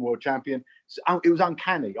was a former world champion. So it was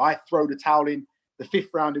uncanny. I throw the towel in the 5th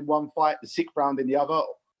round in one fight, the 6th round in the other,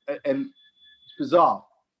 and it's bizarre.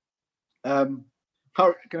 Can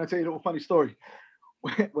I tell you a little funny story?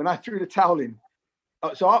 When I threw the towel in,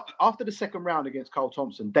 so after the 2nd round against Carl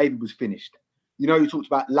Thompson, David was finished. You know, you talked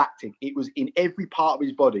about lactic. It was in every part of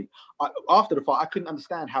his body. After the fight, I couldn't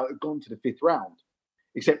understand how it had gone to the 5th round,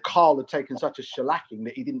 except Carl had taken such a shellacking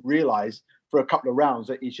that he didn't realise for a couple of rounds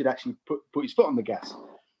that he should actually put his foot on the gas.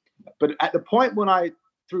 But at the point when I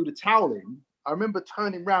threw the towel in, I remember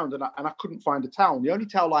turning round and I couldn't find a towel. And the only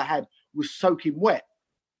towel I had was soaking wet.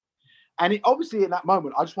 And obviously in that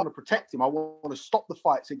moment, I just want to protect him. I want to stop the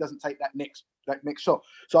fight so he doesn't take that next shot.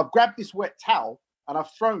 So I've grabbed this wet towel and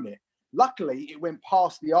I've thrown it. Luckily, it went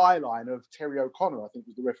past the eye line of Terry O'Connor, I think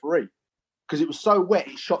was the referee, because it was so wet,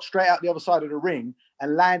 it shot straight out the other side of the ring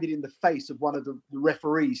and landed in the face of one of the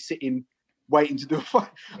referees sitting, waiting to do a fight.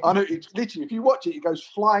 I know, it's literally, if you watch it, it goes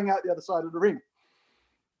flying out the other side of the ring.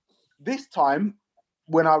 This time,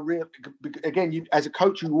 when again, as a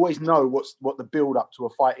coach, you always know what the build up to a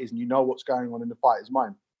fight is, and you know what's going on in the fighter's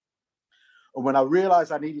mind. And when I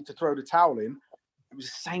realized I needed to throw the towel in, it was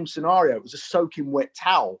the same scenario. It was a soaking wet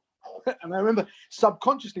towel. And I remember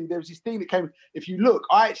subconsciously there was this thing that came. If you look,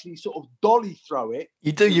 I actually sort of dolly throw it.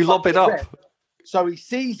 You lob it up. So he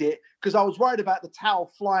sees it, because I was worried about the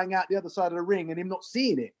towel flying out the other side of the ring and him not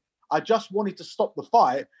seeing it. I just wanted to stop the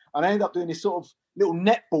fight, and I ended up doing this sort of little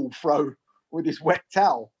netball throw with this wet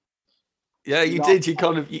towel. Yeah, you did. You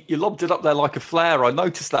kind of you lobbed it up there like a flare. I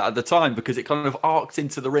noticed that at the time because it kind of arced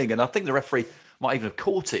into the ring, and I think the referee might even have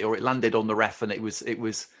caught it, or it landed on the ref, and it was.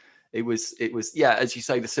 Yeah, as you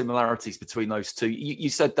say, the similarities between those two. You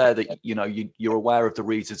said there that you're aware of the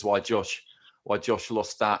reasons why Josh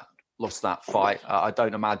lost that fight. I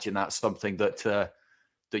don't imagine that's something that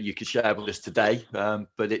you could share with us today.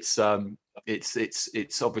 But it's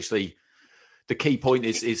obviously the key point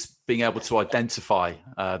is being able to identify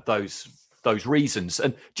those reasons.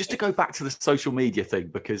 And just to go back to the social media thing,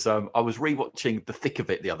 because I was rewatching The Thick of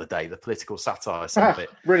It the other day, the political satire side of it.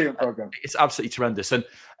 Brilliant program. It's absolutely tremendous.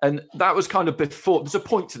 And that was kind of before. There's a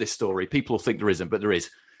point to this story. People think there isn't, but there is.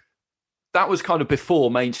 That was kind of before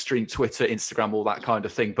mainstream Twitter, Instagram, all that kind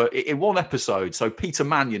of thing. But in one episode, so Peter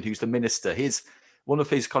Mannion, who's the minister, one of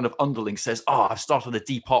his kind of underlings says, I've started a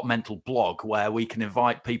departmental blog where we can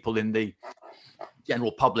invite people in the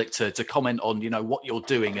general public to comment on, what you're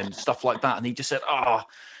doing and stuff like that. And he just said,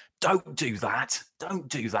 don't do that. Don't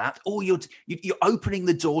do that. Or you're opening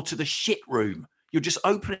the door to the shit room. You're just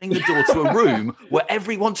opening the door to a room where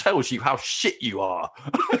everyone tells you how shit you are.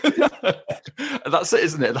 That's it,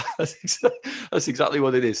 isn't it? That's exactly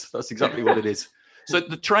what it is. That's exactly what it is. So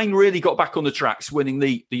the train really got back on the tracks, winning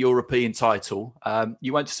the European title.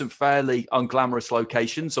 You went to some fairly unglamorous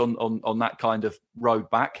locations on that kind of road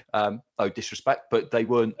back. No disrespect, but they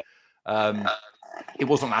weren't. It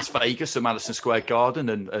wasn't Las Vegas or Madison Square Garden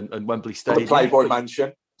and Wembley Stadium. The Playboy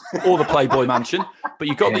Mansion. Or the Playboy Mansion. But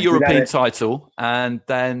you got the European title, and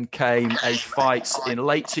then came a fight in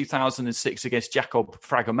late 2006 against Jacob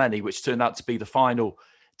Fragomeni, which turned out to be the final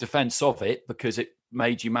defence of it because it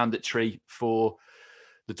made you mandatory for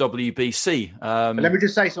the WBC. Let me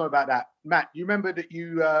just say something about that. Matt, you remember that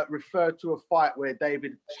you referred to a fight where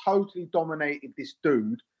David totally dominated this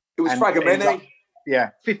dude. It was Fragomeni.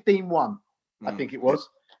 15-1, I think it was.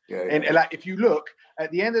 Yeah. And if you look, at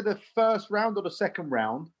the end of the first round or the second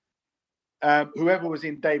round, whoever was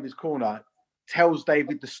in David's corner tells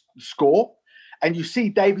David the score. And you see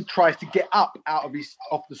David tries to get up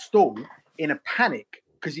off the stool in a panic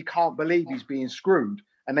because he can't believe he's being screwed.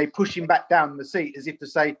 And they push him back down in the seat as if to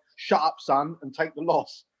say, shut up, son, and take the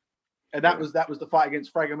loss. And that was the fight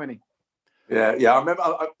against Fragomeni. Yeah. I remember.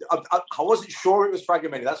 I wasn't sure it was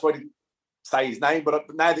Fragomeni. That's why I didn't say his name. But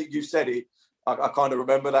now that you said it, I kind of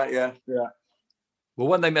remember that. Yeah. Well,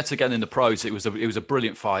 when they met again in the pros, it was a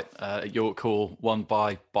brilliant fight. York Hall won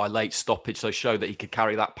by late stoppage, so showed that he could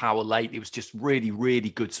carry that power late. It was just really,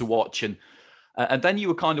 really good to watch. And then you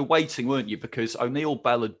were kind of waiting, weren't you? Because O'Neill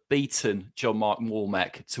Bell had beaten John Mark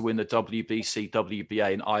Mormek to win the WBC,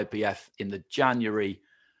 WBA and IBF in the January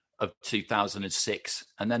of 2006.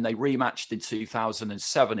 And then they rematched in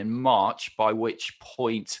 2007 in March, by which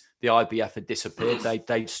point the IBF had disappeared.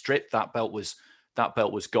 They'd stripped. That belt was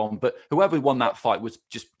gone. But whoever won that fight was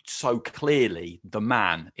just so clearly the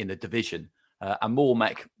man in the division. And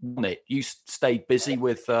Mormek won it. You stayed busy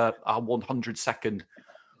with a 100-second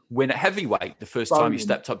win at heavyweight the first time you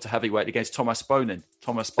stepped up to heavyweight against Thomas Bonin.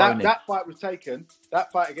 That fight was taken.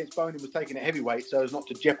 That fight against Bonin was taken at heavyweight so as not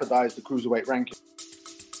to jeopardise the cruiserweight ranking.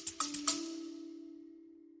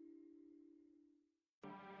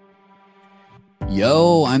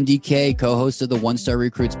 Yo, I'm DK, co-host of the One Star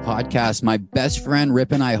Recruits podcast. My best friend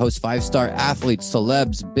Rip and I host 5-star athletes,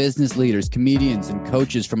 celebs, business leaders, comedians, and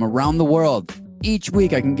coaches from around the world. Each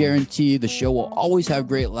week, I can guarantee the show will always have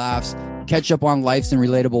great laughs, catch up on life's in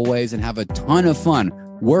relatable ways, and have a ton of fun.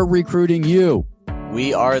 We're recruiting you.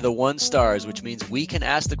 We are the One Stars, which means we can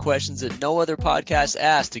ask the questions that no other podcast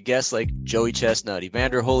asks to guests like Joey Chestnut,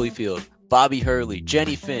 Evander Holyfield, Bobby Hurley,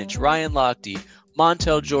 Jenny Finch, Ryan Lochte,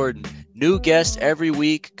 Montel Jordan. New guests every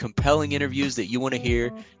week, compelling interviews that you want to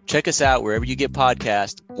hear. Check us out wherever you get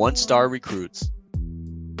podcasts. One Star Recruits.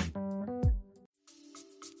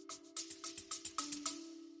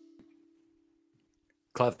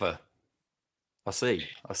 Clever. I see.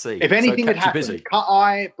 If anything so had happened, busy. cut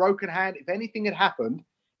eye, broken hand, if anything had happened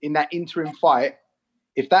in that interim fight,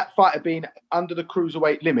 if that fight had been under the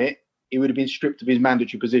cruiserweight limit, he would have been stripped of his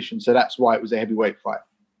mandatory position. So that's why it was a heavyweight fight.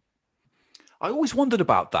 I always wondered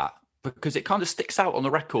about that because it kind of sticks out on the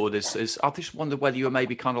record as I just wondered whether you were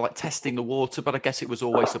maybe kind of like testing the water, but I guess it was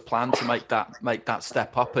always the plan to make that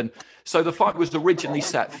step up. And so the fight was originally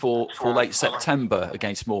set for late September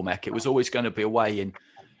against Mormek. It was always going to be away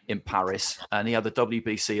in Paris, and he had the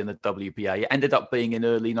WBC and the WBA. It ended up being in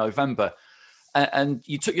early November. And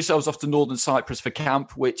you took yourselves off to Northern Cyprus for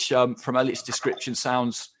camp, which from Elliot's description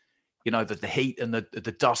sounds, the heat and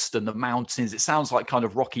the dust and the mountains. It sounds like kind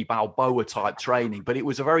of Rocky Balboa type training, but it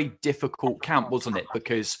was a very difficult camp, wasn't it?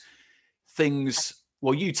 Because things,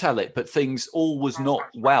 well, you tell it, but things all was not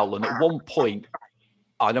well. And at one point,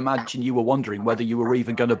 I'd imagine you were wondering whether you were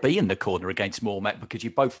even going to be in the corner against Mormek because you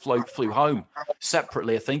both flew home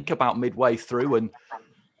separately, I think, about midway through,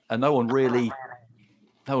 and no one really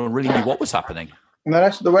knew what was happening. No,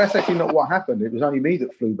 that's actually not what happened. It was only me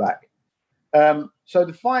that flew back. So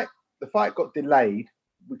the fight got delayed.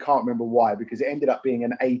 We can't remember why, because it ended up being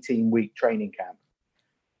an 18-week training camp.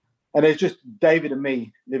 And there's just David and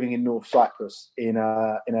me living in North Cyprus in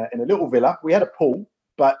a little villa. We had a pool,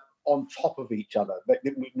 but on top of each other.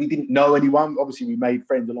 We didn't know anyone. Obviously, we made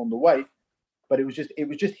friends along the way, but it was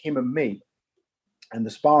just him and me and the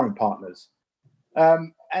sparring partners.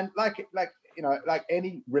 And like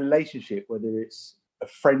any relationship, whether it's a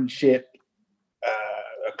friendship,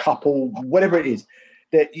 a couple, whatever it is,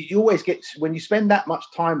 that you always get, when you spend that much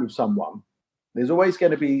time with someone, there's always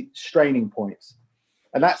going to be straining points.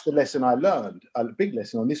 And that's the lesson I learned, a big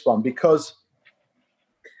lesson on this one, because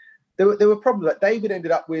there were problems. Like David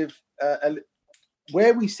ended up with,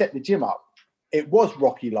 where we set the gym up, it was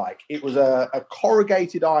Rocky-like. It was a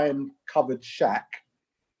corrugated iron covered shack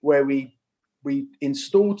where we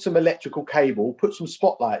installed some electrical cable, put some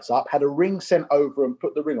spotlights up, had a ring sent over and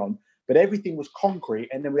put the ring on, but everything was concrete.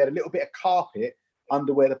 And then we had a little bit of carpet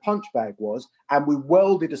under where the punch bag was, and we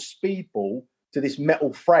welded a speedball to this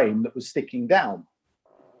metal frame that was sticking down.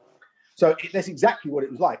 So that's exactly what it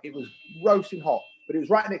was like. It was roasting hot, but it was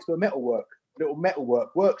right next to a little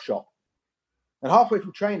metalwork workshop. And halfway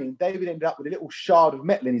through training, David ended up with a little shard of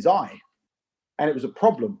metal in his eye, and it was a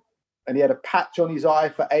problem. And he had a patch on his eye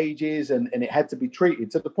for ages, and it had to be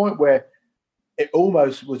treated to the point where it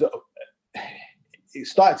almost was. It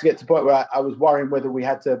started to get to the point where I was worrying whether we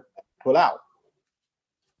had to pull out.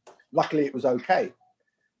 Luckily, it was okay.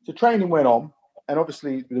 So training went on, and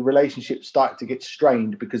obviously the relationship started to get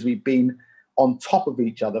strained because we'd been on top of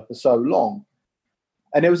each other for so long.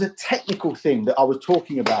 And there was a technical thing that I was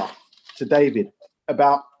talking about to David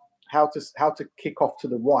about how to kick off to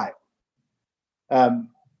the right,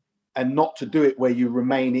 and not to do it where you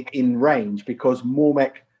remain in range, because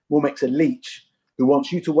Mormek's a leech who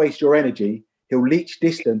wants you to waste your energy. He'll leech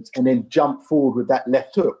distance and then jump forward with that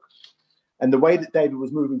left hook. And the way that David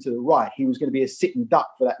was moving to the right, he was going to be a sitting duck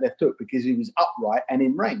for that left hook because he was upright and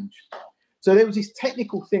in range. So there was this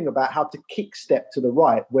technical thing about how to kick step to the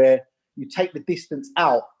right, where you take the distance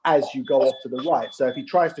out as you go off to the right. So if he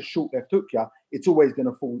tries to short left hook you, it's always going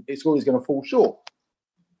to fall. It's always going to fall short.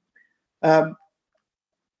 And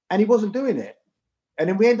he wasn't doing it. And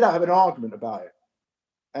then we ended up having an argument about it.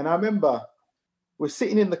 And I remember we're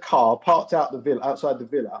sitting in the car, parked outside the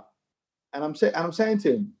villa, and I'm saying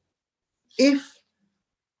to him, if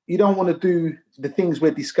you don't want to do the things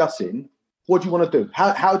we're discussing, what do you want to do?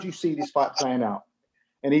 How do you see this fight playing out?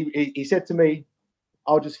 And he said to me,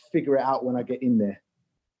 I'll just figure it out when I get in there.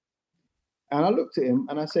 And I looked at him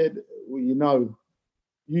and I said, well, you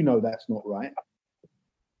know that's not right.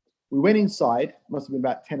 We went inside, must have been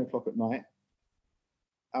about 10 o'clock at night.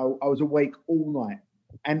 I was awake all night.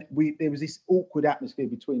 And there was this awkward atmosphere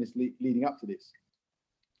between us leading up to this.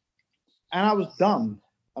 And I was done.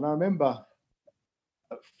 And I remember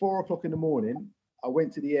at 4 o'clock in the morning, I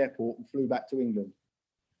went to the airport and flew back to England.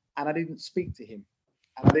 And I didn't speak to him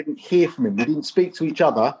and I didn't hear from him. We didn't speak to each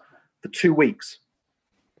other for 2 weeks.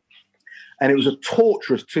 And it was a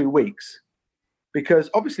torturous 2 weeks because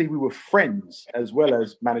obviously we were friends as well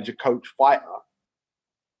as manager, coach, fighter.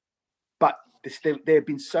 But there have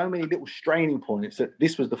been so many little straining points that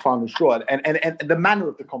this was the final straw. And the manner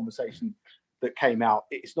of the conversation that came out,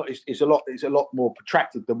 it's a lot more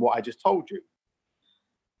protracted than what I just told you.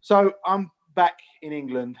 So I'm back in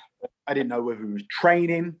England. I didn't know whether he was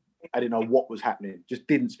training. I didn't know what was happening. Just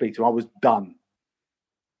didn't speak to him. I was done.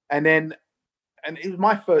 And it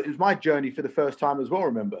was my journey for the first time as well.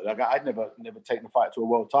 Remember, like I'd never taken a fight to a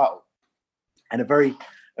world title, and a very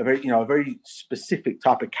specific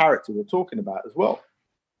type of character we're talking about as well.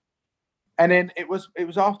 And then it was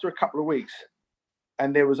after a couple of weeks,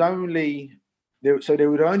 and there would only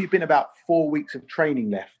been about 4 weeks of training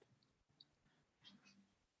left.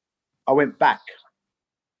 I went back,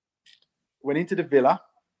 went into the villa.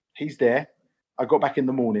 He's there. I got back in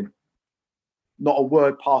the morning. Not a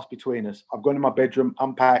word passed between us. I've gone in my bedroom,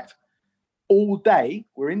 unpacked. All day,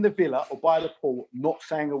 we're in the villa or by the pool, not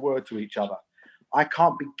saying a word to each other. I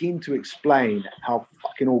can't begin to explain how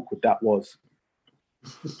fucking awkward that was.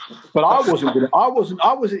 But I was, as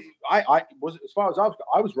far as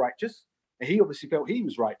I was righteous. And he obviously felt he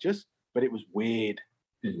was righteous, but it was weird.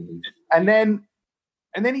 Mm-hmm.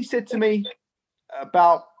 And then he said to me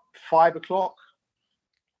about 5 o'clock,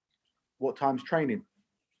 what time's training?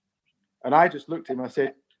 And I just looked at him and I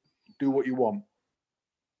said, do what you want.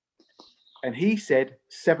 And he said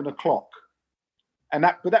 7 o'clock.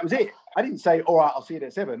 But that was it. I didn't say, all right, I'll see you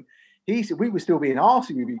at 7. He said we were still being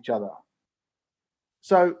arsy with each other.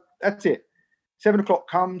 So that's it. 7 o'clock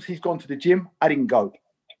comes, he's gone to the gym. I didn't go.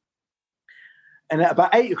 And at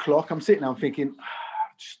about 8 o'clock, I'm sitting there, I'm thinking,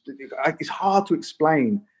 it's hard to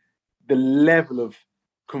explain the level of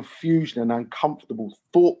confusion and uncomfortable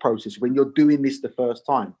thought process when you're doing this the first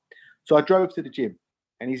time. So I drove to the gym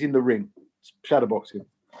and he's in the ring, shadowboxing.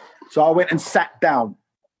 So I went and sat down.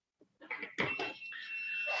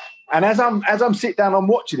 And as I'm sitting down, I'm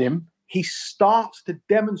watching him, he starts to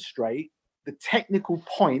demonstrate the technical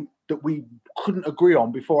point that we couldn't agree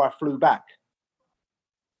on before I flew back.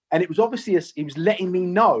 And it was obviously, he was letting me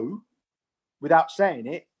know, without saying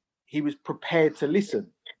it, he was prepared to listen.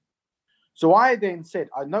 So I then said,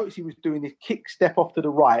 I noticed he was doing this kick step off to the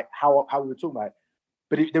right, how we were talking about it,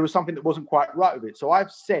 but there was something that wasn't quite right with it. So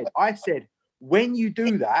I said, when you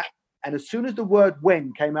do that, and as soon as the word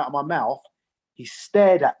when came out of my mouth, he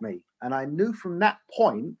stared at me. And I knew from that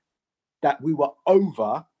point that we were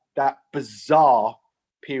over that bizarre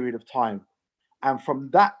period of time. And from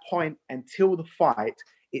that point until the fight,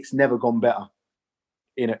 it's never gone better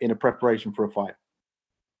in a preparation for a fight.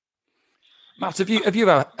 Matt, have you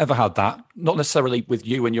ever had that? Not necessarily with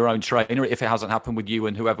you and your own trainer, if it hasn't happened with you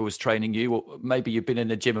and whoever was training you, or maybe you've been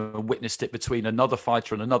in a gym and witnessed it between another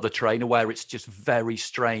fighter and another trainer where it's just very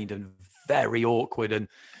strained and very awkward and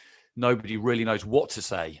nobody really knows what to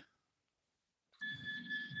say.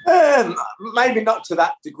 Maybe not to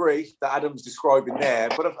that degree that Adam's describing there,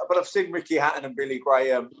 but I've seen Ricky Hatton and Billy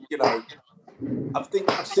Graham. You know, I've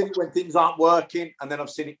seen it when things aren't working, and then I've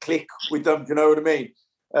seen it click with them. You know what I mean?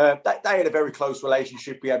 They had a very close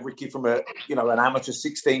relationship. We had Ricky from an amateur,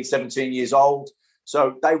 16, 17 years old,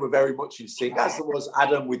 so they were very much in sync. As was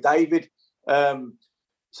Adam with David.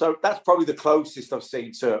 So that's probably the closest I've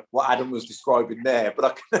seen to what Adam was describing there.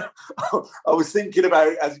 But I was thinking about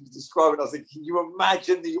it as he was describing. I was thinking, can you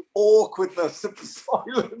imagine the awkwardness of the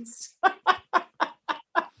silence?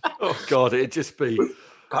 Oh God, it'd just be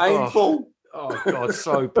painful. Oh God,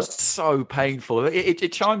 so painful.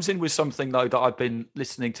 It chimes in with something though that I've been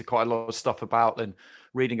listening to quite a lot of stuff about and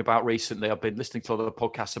reading about recently. I've been listening to a lot of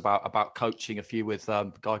podcasts about coaching, a few with a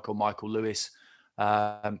guy called Michael Lewis.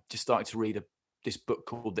 Just starting to read this book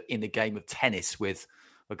called The Inner Game of Tennis with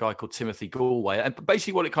a guy called Timothy Galway. And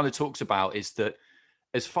basically what it kind of talks about is that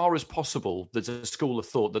as far as possible, there's a school of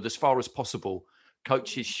thought that as far as possible,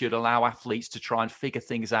 coaches should allow athletes to try and figure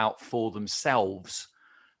things out for themselves,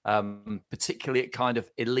 particularly at kind of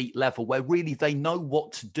elite level where really they know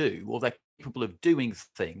what to do or they're capable of doing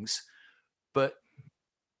things, but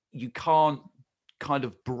you can't kind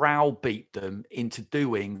of browbeat them into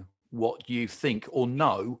doing what you think or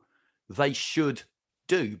know they should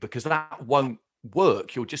do, because that won't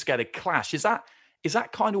work. You'll just get a clash. Is that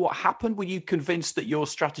kind of what happened? Were you convinced that your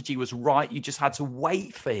strategy was right? You just had to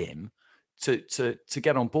wait for him to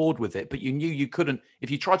get on board with it, but you knew you couldn't.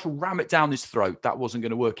 If you tried to ram it down his throat, that wasn't going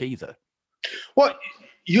to work either. Well,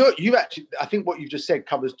 you actually, I think what you've just said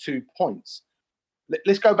covers 2 points.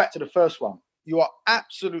 Let's go back to the first one. You are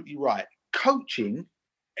absolutely right. Coaching,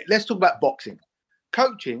 let's talk about boxing.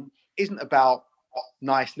 Coaching isn't about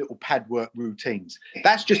nice little pad work routines.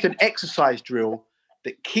 That's just an exercise drill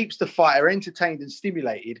that keeps the fighter entertained and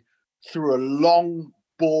stimulated through a long,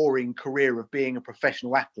 boring career of being a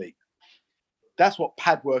professional athlete. That's what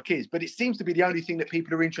pad work is. But it seems to be the only thing that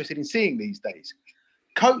people are interested in seeing these days.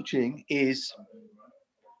 Coaching is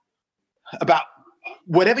about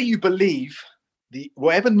whatever you believe,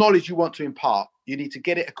 whatever knowledge you want to impart, you need to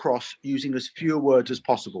get it across using as few words as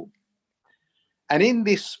possible. And in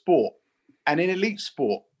this sport, and in elite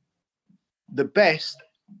sport, the best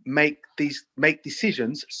make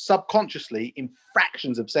decisions subconsciously in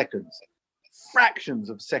fractions of seconds. Fractions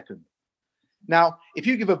of seconds. Now, if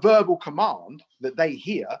you give a verbal command that they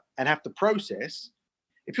hear and have to process,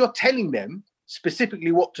 if you're telling them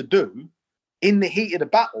specifically what to do in the heat of the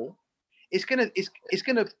battle, it's gonna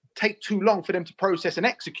take too long for them to process and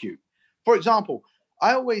execute. For example,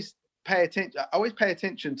 I always pay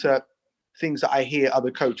attention to things that I hear other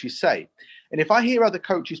coaches say. And if I hear other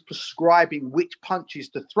coaches prescribing which punches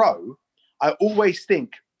to throw, I always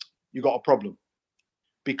think you got a problem.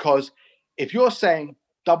 Because if you're saying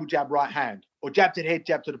double jab right hand or jab to the head,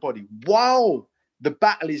 jab to the body, while the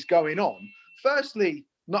battle is going on, firstly,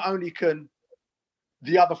 not only can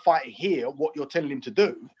the other fighter hear what you're telling him to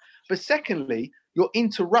do, but secondly, you're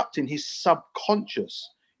interrupting his subconscious.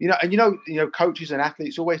 Coaches and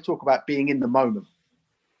athletes always talk about being in the moment.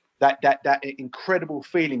 That incredible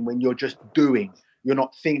feeling when you're just doing, you're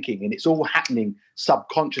not thinking, and it's all happening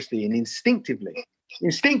subconsciously and instinctively.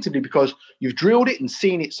 Instinctively, because you've drilled it and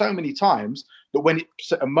seen it so many times that when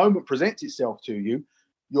a moment presents itself to you,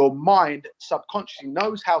 your mind subconsciously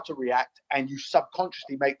knows how to react and you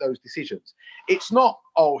subconsciously make those decisions. It's not,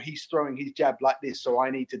 oh, he's throwing his jab like this, so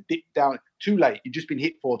I need to dip down. Too late. You've just been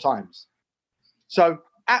hit 4 times. So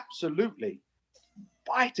absolutely,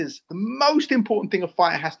 fighters, the most important thing a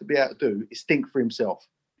fighter has to be able to do is think for himself.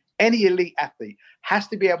 Any elite athlete has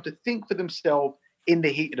to be able to think for themselves in the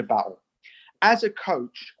heat of the battle. As a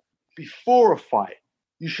coach, before a fight,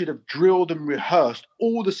 you should have drilled and rehearsed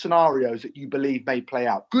all the scenarios that you believe may play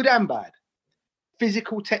out, good and bad,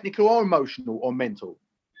 physical, technical, or emotional, or mental.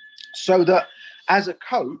 So that as a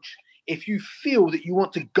coach, if you feel that you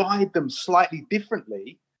want to guide them slightly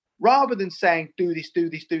differently, rather than saying, do this,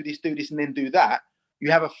 do this, do this, do this, and then do that,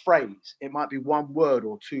 you have a phrase. It might be 1 word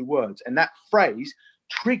or 2 words. And that phrase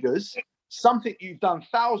triggers something you've done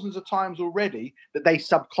thousands of times already that they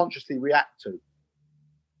subconsciously react to.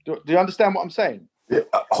 Do you understand what I'm saying? Yeah,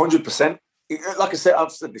 100%. Like I said,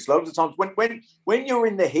 I've said this loads of times. When you're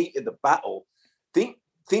in the heat of the battle,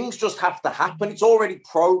 things just have to happen. It's already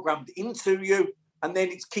programmed into you, and then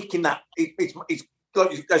it's kicking that. It's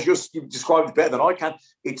like, as you've described it better than I can.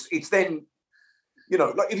 It's then,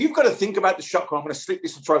 like if you've got to think about the shotgun, I'm going to slip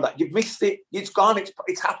this and throw that. You've missed it. It's gone.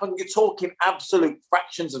 It's happened. You're talking absolute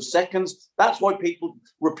fractions of seconds. That's why people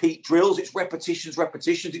repeat drills. It's repetitions.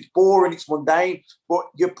 It's boring. It's mundane. But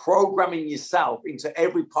you're programming yourself into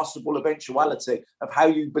every possible eventuality of how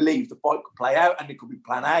you believe the fight could play out. And it could be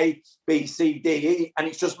plan A, B, C, D, E. And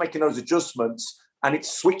it's just making those adjustments. And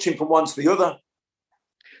it's switching from one to the other.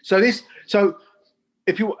 So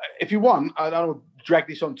if you want, I don't want to drag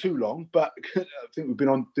this on too long, but I think we've been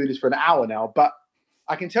on doing this for an hour now, but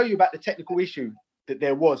I can tell you about the technical issue that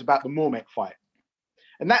there was about the Mormek fight.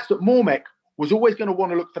 And that's that Mormek was always going to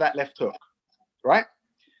want to look for that left hook, right?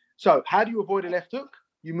 So how do you avoid a left hook?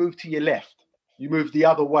 You move to your left. You move the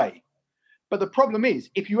other way. But the problem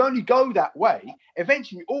is, if you only go that way,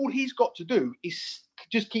 eventually all he's got to do is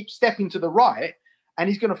just keep stepping to the right, and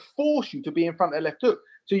he's going to force you to be in front of the left hook.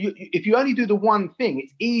 So if you only do the one thing,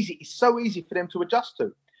 it's easy. It's so easy for them to adjust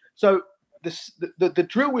to. So the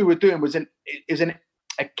drill we were doing was a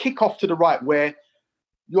kickoff to the right where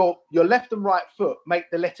your left and right foot make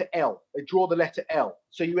the letter L. They draw the letter L.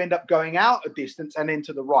 So you end up going out a distance and then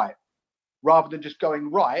to the right, rather than just going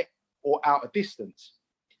right or out a distance.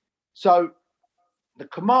 So the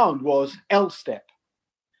command was L step.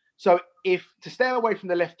 So to stay away from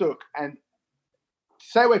the left hook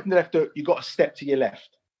you've got to step to your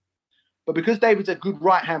left. But because David's a good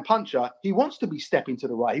right-hand puncher, he wants to be stepping to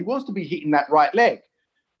the right. He wants to be hitting that right leg.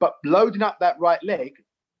 But loading up that right leg,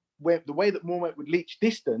 where the way that Mormek would leech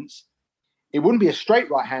distance, it wouldn't be a straight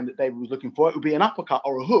right hand that David was looking for. It would be an uppercut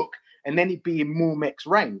or a hook, and then he'd be in Mormek's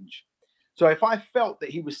range. So if I felt that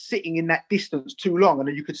he was sitting in that distance too long, and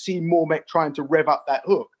then you could see Mormek trying to rev up that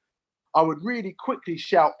hook, I would really quickly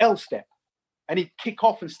shout L step. And he'd kick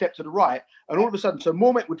off and step to the right. And all of a sudden, so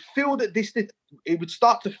Mormek would feel that it would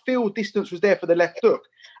start to feel distance was there for the left hook.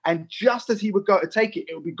 And just as he would go to take it,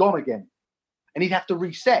 it would be gone again. And he'd have to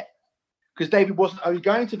reset. Because David wasn't only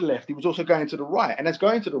going to the left, he was also going to the right. And as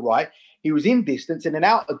going to the right, he was in distance and then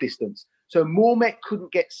out of distance. So Mormek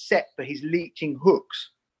couldn't get set for his leeching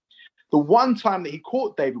hooks. The one time that he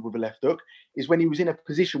caught David with a left hook is when he was in a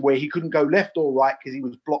position where he couldn't go left or right because he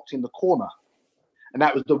was blocked in the corner. And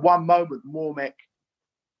that was the one moment Mormek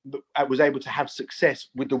was able to have success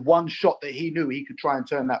with the one shot that he knew he could try and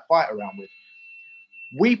turn that fight around with.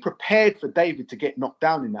 We prepared for David to get knocked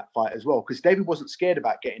down in that fight as well, because David wasn't scared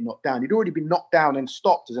about getting knocked down. He'd already been knocked down and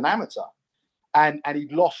stopped as an amateur. And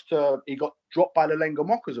he'd lost, he got dropped by Lalenga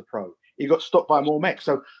Mock as a pro. He got stopped by Mormek.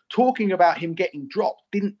 So talking about him getting dropped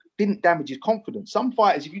didn't damage his confidence. Some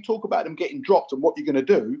fighters, if you talk about them getting dropped and what you're going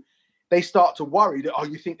to do, they start to worry that,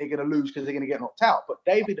 you think they're going to lose because they're going to get knocked out. But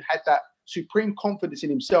David had that supreme confidence in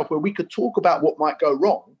himself where we could talk about what might go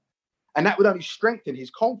wrong, and that would only strengthen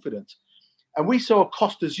his confidence. And we saw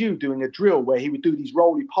Costa Zhu doing a drill where he would do these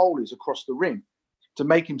roly-polies across the ring to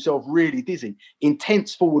make himself really dizzy,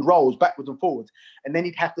 intense forward rolls, backwards and forwards. And then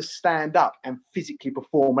he'd have to stand up and physically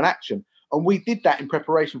perform an action. And we did that in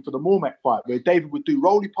preparation for the Mormek fight, where David would do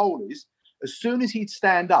roly-polies. As soon as he'd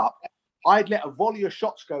stand up, I'd let a volley of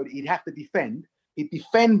shots go that he'd have to defend. He'd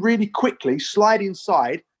defend really quickly, slide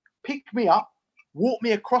inside, pick me up, walk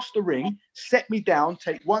me across the ring, set me down,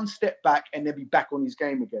 take one step back, and then be back on his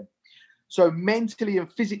game again. So mentally and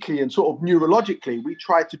physically and sort of neurologically, we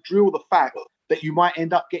tried to drill the fact that you might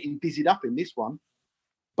end up getting dizzied up in this one,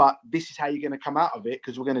 but this is how you're going to come out of it,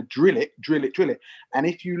 because we're going to drill it. And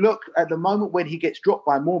if you look at the moment when he gets dropped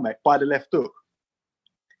by Mormek by the left hook,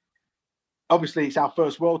 obviously it's our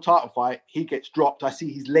first world title fight. He gets dropped. I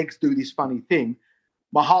see his legs do this funny thing.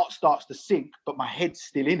 My heart starts to sink, but my head's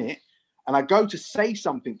still in it. And I go to say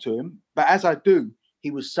something to him, but as I do,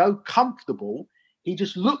 he was so comfortable. He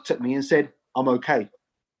just looked at me and said, "I'm okay."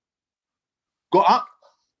 Got up,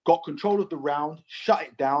 got control of the round, shut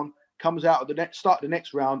it down, comes out of the start the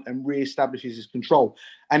next round and reestablishes his control.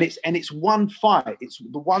 And it's one fight. It's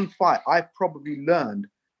the one fight I've probably learned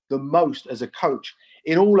the most as a coach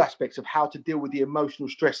in all aspects of how to deal with the emotional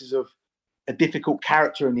stresses of a difficult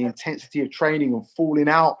character and the intensity of training and falling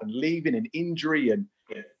out and leaving and injury and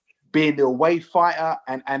being the away fighter.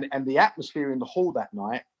 And the atmosphere in the hall that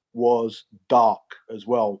night was dark as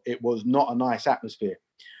well. It was not a nice atmosphere.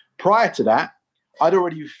 Prior to that, I'd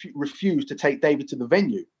already refused to take David to the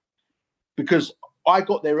venue because I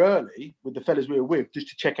got there early with the fellas we were with just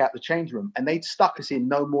to check out the change room, and they'd stuck us in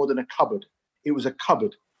no more than a cupboard. It was a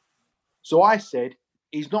cupboard. So I said,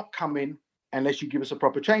 he's not coming unless you give us a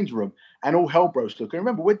proper change room. And all hell broke loose. And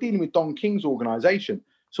remember, we're dealing with Don King's organisation.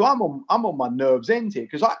 So I'm on my nerves end here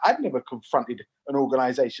because I'd never confronted an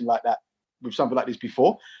organisation like that with something like this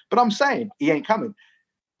before. But I'm saying he ain't coming.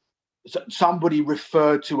 So somebody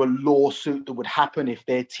referred to a lawsuit that would happen if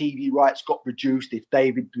their TV rights got reduced, if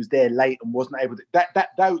David was there late and wasn't able to.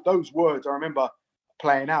 Those words I remember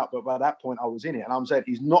playing out, but by that point I was in it. And I'm saying,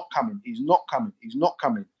 he's not coming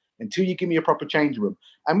until you give me a proper change room.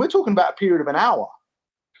 And we're talking about a period of an hour.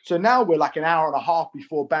 So now we're like an hour and a half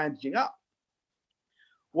before bandaging up.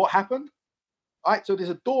 What happened? All right, so there's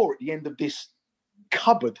a door at the end of this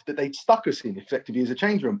cupboard that they'd stuck us in effectively as a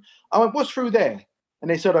change room. I went, "What's through there?" And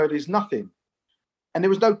they said, "Oh, there's nothing." And there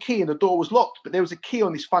was no key and the door was locked, but there was a key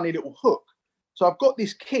on this funny little hook. So I've got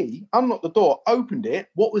this key, unlocked the door, opened it.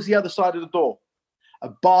 What was the other side of the door? A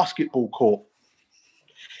basketball court.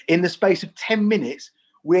 In the space of 10 minutes,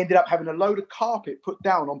 we ended up having a load of carpet put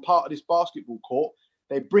down on part of this basketball court.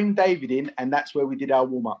 They bring David in, and that's where we did our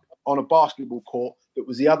warm-up, on a basketball court that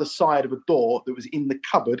was the other side of a door that was in the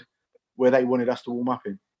cupboard where they wanted us to warm up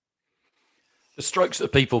in. The strokes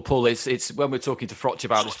that people pull, it's when we're talking to Frotch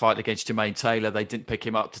about this fight against Jermaine Taylor, they didn't pick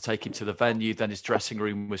him up to take him to the venue. Then his dressing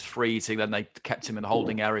room was freezing. Then they kept him in the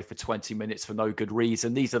holding area for 20 minutes for no good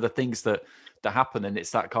reason. These are the things that happen, and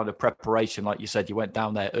it's that kind of preparation. Like you said, you went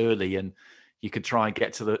down there early and you could try and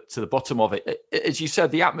get to the bottom of it. As you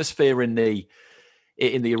said, the atmosphere in the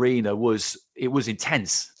arena was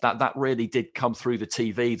intense. That really did come through the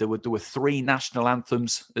TV. There were 3 national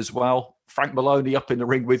anthems as well. Frank Maloney up in the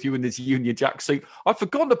ring with you in his Union Jack suit. I'd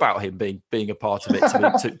forgotten about him being a part of it.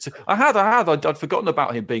 I'd forgotten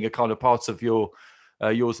about him being a kind of part of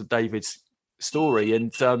yours and David's story.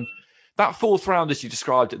 And that 4th round, as you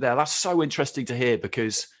described it there, that's so interesting to hear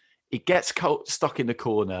because it gets stuck in the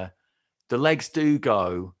corner. The legs do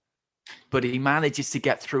go, but he manages to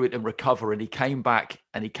get through it and recover. And he came back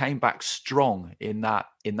strong in that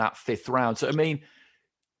 5th round. So, I mean,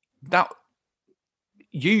 that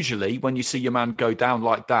usually when you see your man go down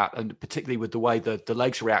like that, and particularly with the way the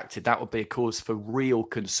legs reacted, that would be a cause for real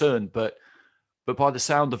concern. But by the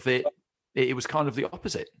sound of it, it was kind of the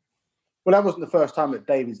opposite. Well, that wasn't the first time that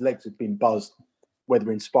David's legs had been buzzed,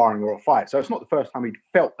 whether in sparring or a fight. So it's not the first time he'd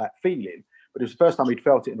felt that feeling. but it was the first time he'd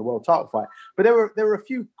felt it in a world title fight. But there were a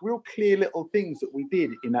few real clear little things that we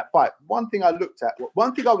did in that fight. One thing I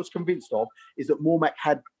was convinced of is that Mormac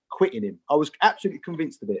had quit in him. I was absolutely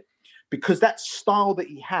convinced of it, because that style that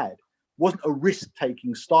he had wasn't a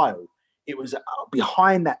risk-taking style. It was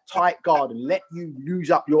behind that tight guard and let you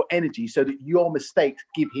use up your energy so that your mistakes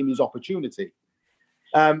give him his opportunity.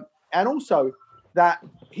 And also that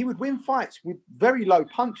he would win fights with very low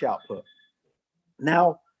punch output.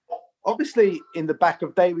 Now, obviously, in the back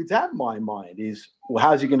of David's and my mind is, well,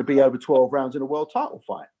 how's he going to be over 12 rounds in a world title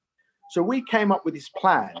fight? So we came up with this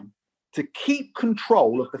plan to keep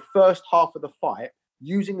control of the first half of the fight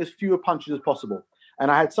using as fewer punches as possible.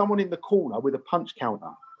 And I had someone in the corner with a punch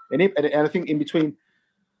counter. And I think in between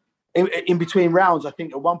rounds, I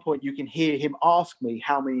think at one point you can hear him ask me,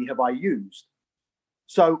 how many have I used?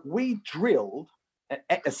 So we drilled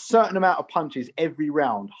a certain amount of punches every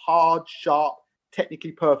round, hard, sharp,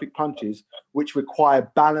 technically perfect punches, which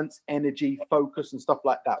require balance, energy, focus, and stuff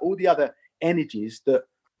like that. All the other energies that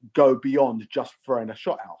go beyond just throwing a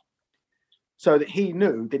shot out. So that he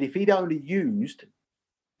knew that if he'd only used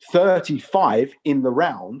 35 in the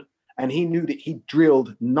round, and he knew that he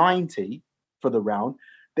drilled 90 for the round,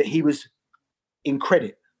 that he was in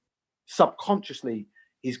credit. Subconsciously,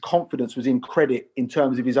 his confidence was in credit in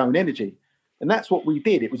terms of his own energy. And that's what we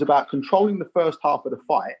did. It was about controlling the first half of the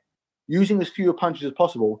fight, using as fewer punches as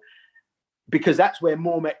possible, because that's where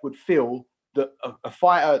Mormac would feel that a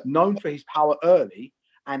fighter known for his power early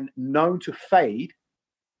and known to fade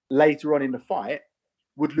later on in the fight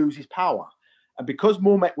would lose his power. And because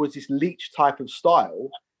Mormac was this leech type of style,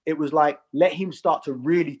 it was like, let him start to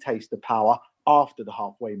really taste the power after the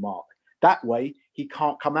halfway mark. That way, he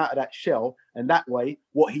can't come out of that shell. And that way,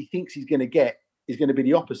 what he thinks he's going to get is going to be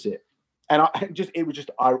the opposite. And it was just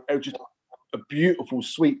a beautiful,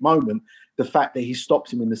 sweet moment. The fact that he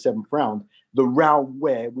stops him in the 7th round, the round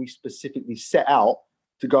where we specifically set out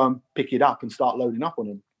to go and pick it up and start loading up on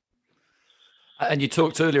him. And you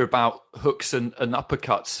talked earlier about hooks and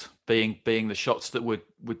uppercuts being the shots that would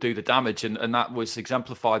do the damage, and that was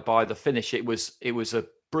exemplified by the finish. It was a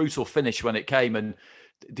brutal finish when it came, and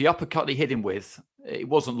the uppercut he hit him with, it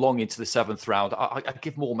wasn't long into the 7th round. I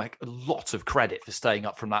give Mormac a lot of credit for staying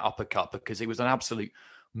up from that uppercut, because it was an absolute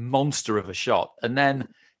monster of a shot. And then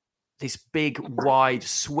this big, wide,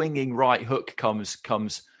 swinging right hook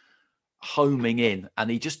comes homing in,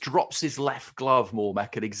 and he just drops his left glove,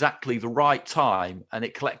 Mormac, at exactly the right time, and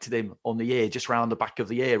it collected him on the ear, just round the back of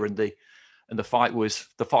the ear, and the fight was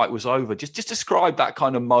over. Just describe that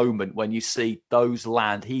kind of moment when you see those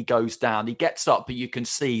land. He goes down, he gets up, but you can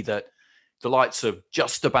see that the lights are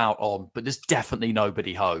just about on, but there's definitely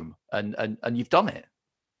nobody home, and you've done it.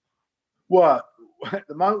 Well, at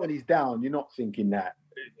the moment when he's down, you're not thinking that.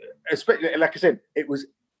 Especially, like I said, it was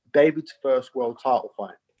David's first world title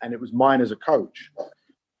fight, and it was mine as a coach.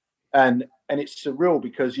 And it's surreal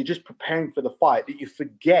because you're just preparing for the fight that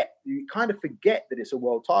you kind of forget that it's a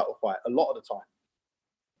world title fight a lot of the time,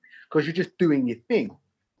 because you're just doing your thing.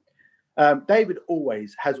 David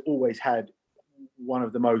has always had one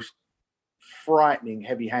of the most frightening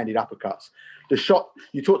heavy-handed uppercuts. The shot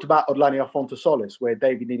you talked about, Odlani Afonso-Solis, where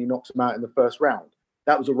David nearly knocks him out in the first round,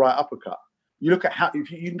 that was a right uppercut. You look at how, if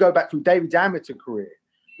you can go back through David's amateur career,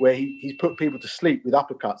 where he's put people to sleep with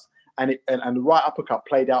uppercuts, and the right uppercut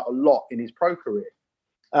played out a lot in his pro career.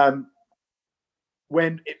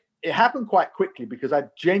 When it happened quite quickly, because I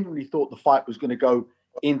genuinely thought the fight was going to go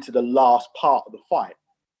into the last part of the fight.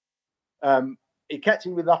 It catches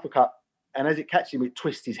him with an uppercut, and as it catches him, it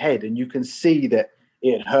twists his head, and you can see that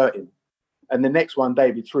it had hurt him. And the next one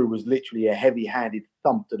David threw was literally a heavy-handed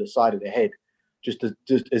thump to the side of the head, just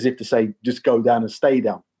as if to say, just go down and stay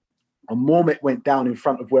down. And Mormac went down in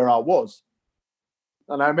front of where I was.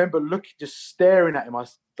 And I remember just staring at him. I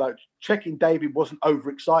was like checking David wasn't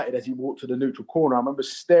overexcited as he walked to the neutral corner. I remember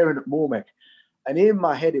staring at Mormac. And in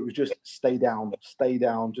my head, it was just stay down, stay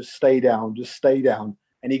down, just stay down, just stay down.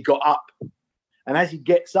 And he got up. And as he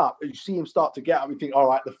gets up, you see him start to get up, you think, all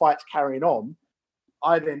right, the fight's carrying on.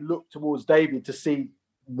 I then looked towards David to see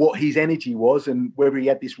what his energy was and whether he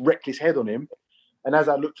had this reckless head on him. And as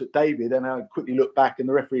I looked at David, and I quickly looked back, and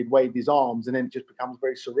the referee had waved his arms, and then it just becomes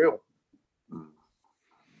very surreal.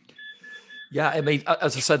 Yeah, I mean,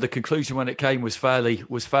 as I said, the conclusion when it came was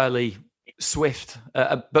fairly swift.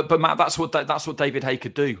 But Matt, that's what David Haye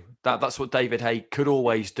could do. That's what David Haye could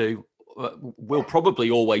always do. Will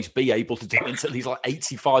probably always be able to do until he's like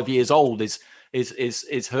 85 years old.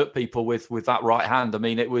 Is hurt people with that right hand. I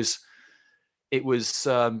mean, it was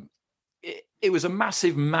a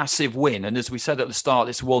massive win, and as we said at the start,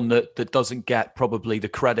 it's one that doesn't get probably the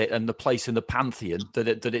credit and the place in the pantheon that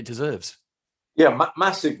it deserves. Yeah,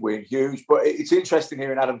 massive win, huge. But it's interesting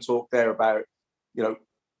hearing Adam talk there about,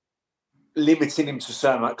 limiting him to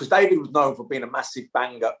certain, because David was known for being a massive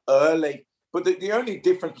banger early. But the only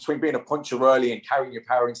difference between being a puncher early and carrying your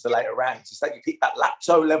power into the later rounds is that you hit that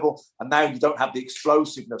plateau level, and now you don't have the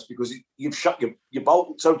explosiveness because you've shut your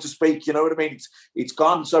bolt, so to speak. You know what I mean? It's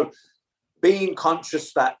gone. So being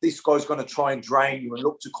conscious that this guy's going to try and drain you and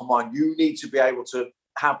look to come on, you need to be able to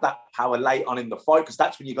have that power late on in the fight, because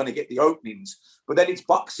that's when you're going to get the openings. But then it's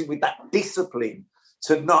boxing with that discipline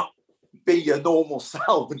to not be your normal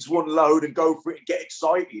self and to unload and go for it and get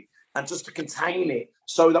excited, and just to contain it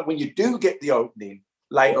so that when you do get the opening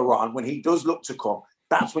later on, when he does look to come,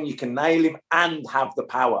 that's when you can nail him and have the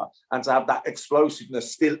power and to have that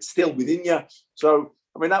explosiveness still within you. So,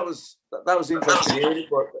 I mean, that was interesting hearing,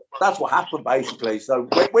 but that's what happened basically. So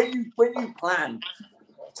when you plan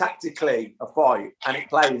tactically a fight and it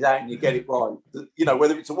plays out and you get it right,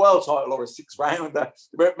 whether it's a world title or a 6-rounder,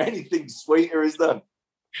 there aren't many things sweeter, is there?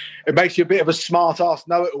 It makes you a bit of a smart ass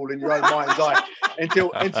know-it-all in your own mind's eye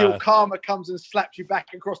until karma comes and slaps you back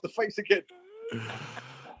across the face again.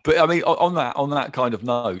 But I mean, on that kind of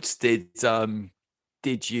note,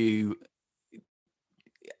 did you?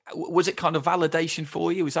 Was it kind of validation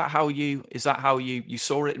for you? Is that how you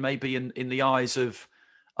saw it? Maybe in the eyes of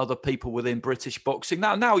other people within British boxing.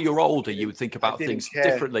 Now you're older, you would think about things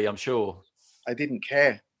differently, I'm sure. I didn't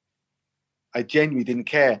care. I genuinely didn't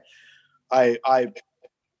care. I've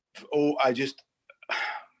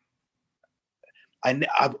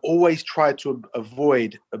always tried to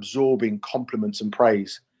avoid absorbing compliments and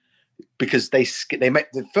praise, because they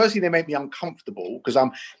make me uncomfortable, because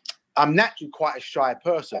I'm naturally quite a shy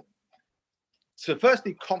person. So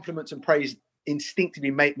firstly, compliments and praise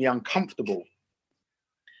instinctively make me uncomfortable.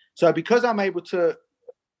 So because I'm able to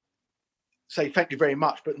say thank you very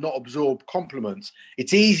much but not absorb compliments,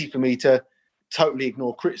 it's easy for me to totally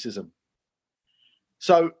ignore criticism.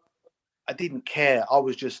 So I didn't care. I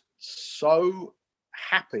was just so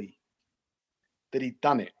happy that he'd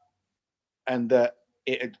done it and that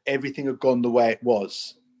everything had gone the way it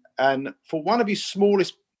was. And for one of his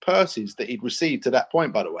smallest purses that he'd received to that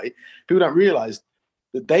point, by the way, people don't realise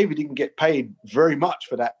that David didn't get paid very much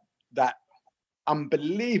for that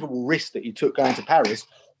unbelievable risk that he took going to Paris,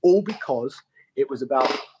 all because it was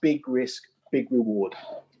about big risk, big reward.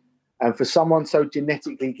 And for someone so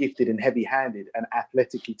genetically gifted and heavy-handed and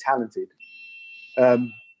athletically talented,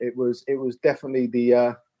 it was definitely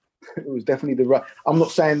the right. I'm not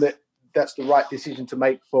saying that that's the right decision to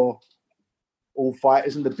make for all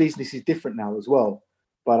fighters, and the business is different now as well.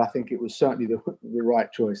 But I think it was certainly the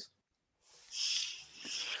right choice.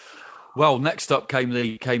 Well, next up came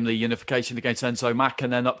the unification against Enzo Mack,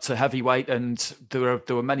 and then up to heavyweight, and there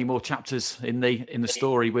were many more chapters in the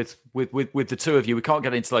story with the two of you. We can't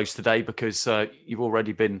get into those today because you've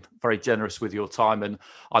already been very generous with your time, and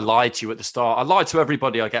I lied to you at the start. I lied to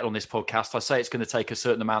everybody I get on this podcast. I say it's going to take a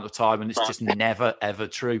certain amount of time, and it's just never ever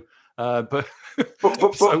true. But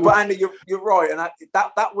Andy, you're right, and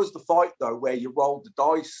that was the fight though where you rolled the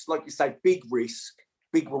dice, like you say, big risk,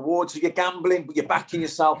 big rewards. So you're gambling, but you're backing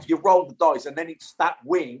yourself. You roll the dice, and then it's that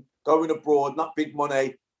win going abroad, not big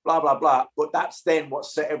money, blah blah blah. But that's then what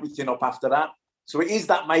set everything up after that. So it is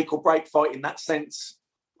that make or break fight in that sense.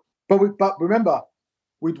 But remember,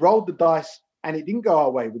 we'd rolled the dice, and it didn't go our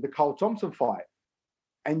way with the Cole Thompson fight,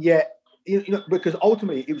 and yet. Because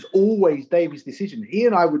ultimately it was always David's decision. He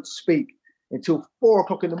and I would speak until 4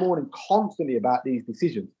 o'clock in the morning constantly about these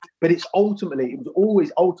decisions. But it was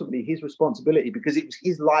always ultimately his responsibility, because it was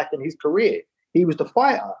his life and his career. He was the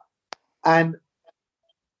fighter. And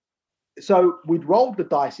so we'd rolled the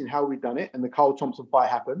dice in how we'd done it, and the Cole Thompson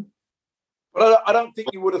fight happened. But I don't think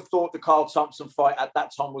you would have thought the Carl Thompson fight at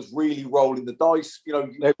that time was really rolling the dice.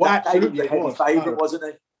 Absolutely a heavy favourite, wasn't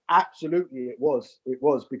it? Absolutely, it was. It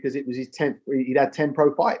was, because it was his 10th. He'd had 10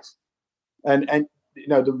 pro fights, and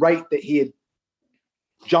the rate that he had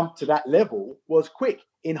jumped to that level was quick.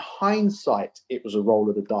 In hindsight, it was a roll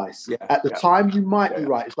of the dice. Yeah, at the time, you might be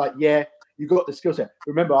right. It's like, you got the skill set.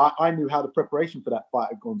 Remember, I knew how the preparation for that fight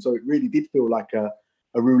had gone, so it really did feel like a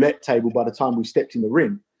roulette table by the time we stepped in the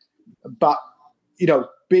ring. But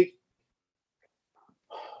big.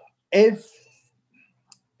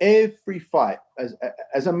 Every fight,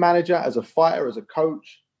 as a manager, as a fighter, as a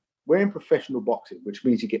coach, we're in professional boxing, which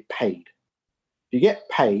means you get paid. If you get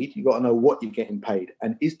paid, you got to know what you're getting paid.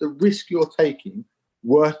 And is the risk you're taking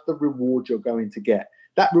worth the reward you're going to get?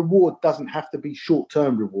 That reward doesn't have to be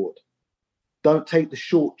short-term reward. Don't take the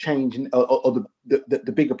short change or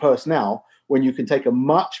the bigger purse now, when you can take a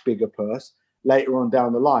much bigger purse later on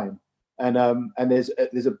down the line. And there's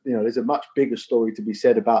a much bigger story to be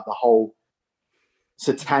said about the whole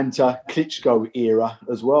Satanta, Klitschko era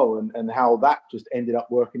as well, and how that just ended up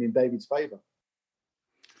working in David's favour.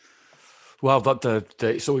 Well,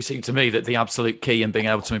 it's always seemed to me that the absolute key in being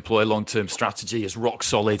able to employ a long-term strategy is rock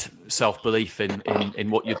solid self-belief in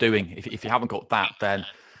what you're doing. If you haven't got that, then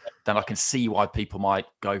I can see why people might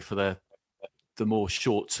go for the more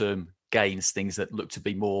short-term gains, things that look to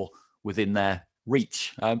be more within their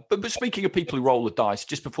reach. But speaking of people who roll the dice,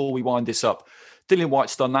 just before we wind this up, Dillian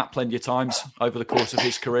Whyte's done that plenty of times over the course of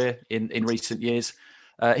his career in recent years.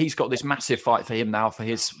 He's got this massive fight for him now for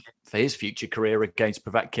his future career against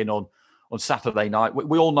Povetkin on Saturday night.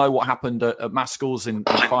 We all know what happened at Maskell's in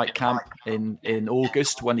fight camp in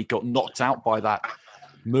August when he got knocked out by that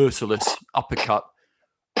merciless uppercut.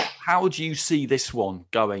 How do you see this one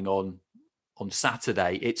going on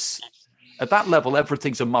Saturday? It's at that level,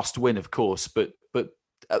 everything's a must-win, of course, but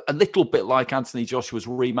a little bit like Anthony Joshua's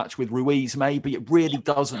rematch with Ruiz, maybe. It really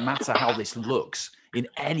doesn't matter how this looks in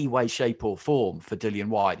any way, shape, or form for Dillian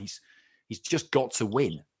Whyte. He's just got to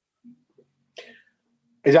win.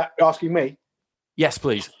 Is that asking me? Yes,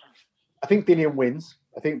 please. I think Dillian wins.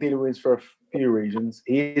 I think Dillian wins for a few reasons.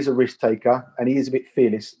 He is a risk taker and he is a bit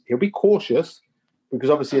fearless. He'll be cautious because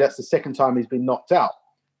obviously that's the second time he's been knocked out.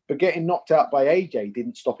 But getting knocked out by AJ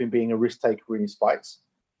didn't stop him being a risk taker in his fights.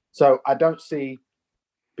 So I don't see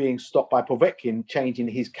being stopped by Povetkin changing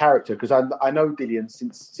his character, because I know Dillian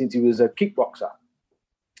since he was a kickboxer.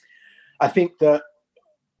 I think that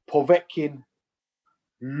Povetkin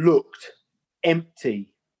looked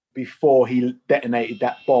empty before he detonated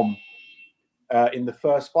that bomb in the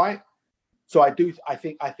first fight. So I think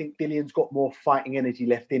Dillian's got more fighting energy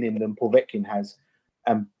left in him than Povetkin has.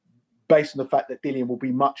 Based on the fact that Dillian will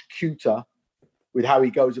be much cuter with how he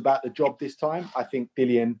goes about the job this time, I think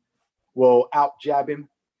Dillian will out-jab him,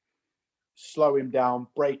 slow him down,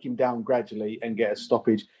 break him down gradually, and get a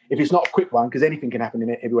stoppage. If it's not a quick one, because anything can happen in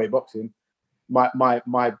heavyweight boxing,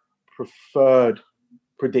 my preferred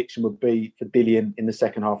prediction would be for Dillian in the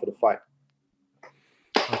second half of the fight.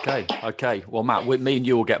 Okay. Well, Matt, me and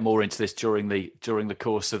you will get more into this during the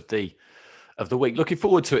course of the week. Looking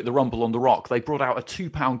forward to it. The Rumble on the Rock. They brought out a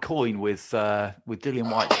 £2 coin with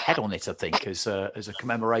Dillian Whyte's head on it, I think, as a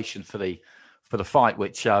commemoration for the fight.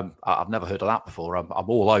 Which I've never heard of that before. I'm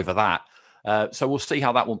all over that. So we'll see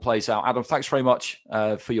how that one plays out. Adam, thanks very much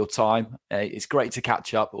for your time. It's great to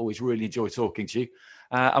catch up. Always really enjoy talking to you.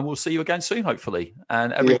 And we'll see you again soon, hopefully.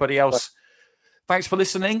 And everybody else, thanks for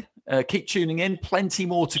listening. Keep tuning in. Plenty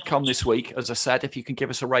more to come this week. As I said, if you can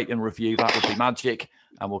give us a rate and review, that would be magic.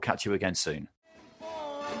 And we'll catch you again soon.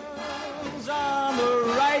 On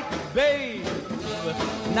the right, babe.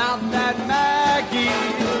 Now that Maggie's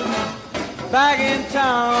back in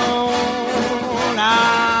town,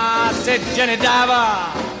 I said, Jenny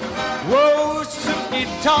Diver, whoa, Suki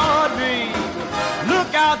Tawdry,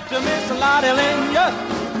 look out to Miss Lottie Lenya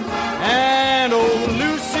and old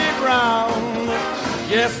Lucy Brown.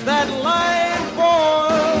 Yes, that line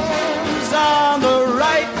forms on the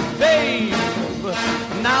right, babe.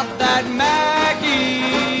 Not that Maggie's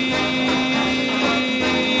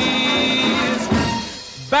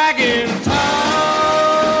back in town.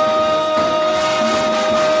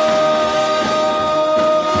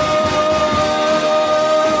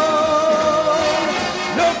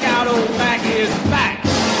 Look out, old Maggie is back.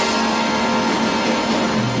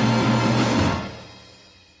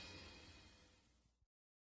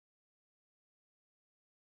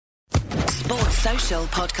 Sports Social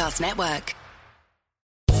Podcast Network.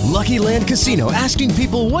 Lucky Land Casino, asking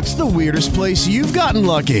people, what's the weirdest place you've gotten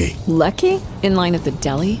lucky? Lucky? In line at the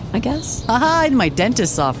deli, I guess? Aha, in my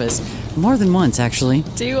dentist's office. More than once, actually.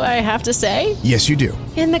 Do I have to say? Yes, you do.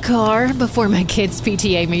 In the car before my kids'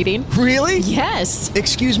 PTA meeting. Really? Yes.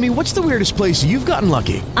 Excuse me, what's the weirdest place you've gotten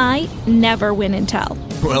lucky? I never win and tell.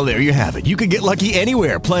 Well, there you have it. You can get lucky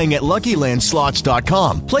anywhere, playing at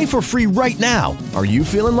LuckyLandSlots.com. Play for free right now. Are you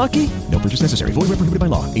feeling lucky? No purchase necessary. Void where prohibited by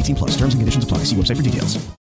law. 18+. Terms and conditions apply. See website for details.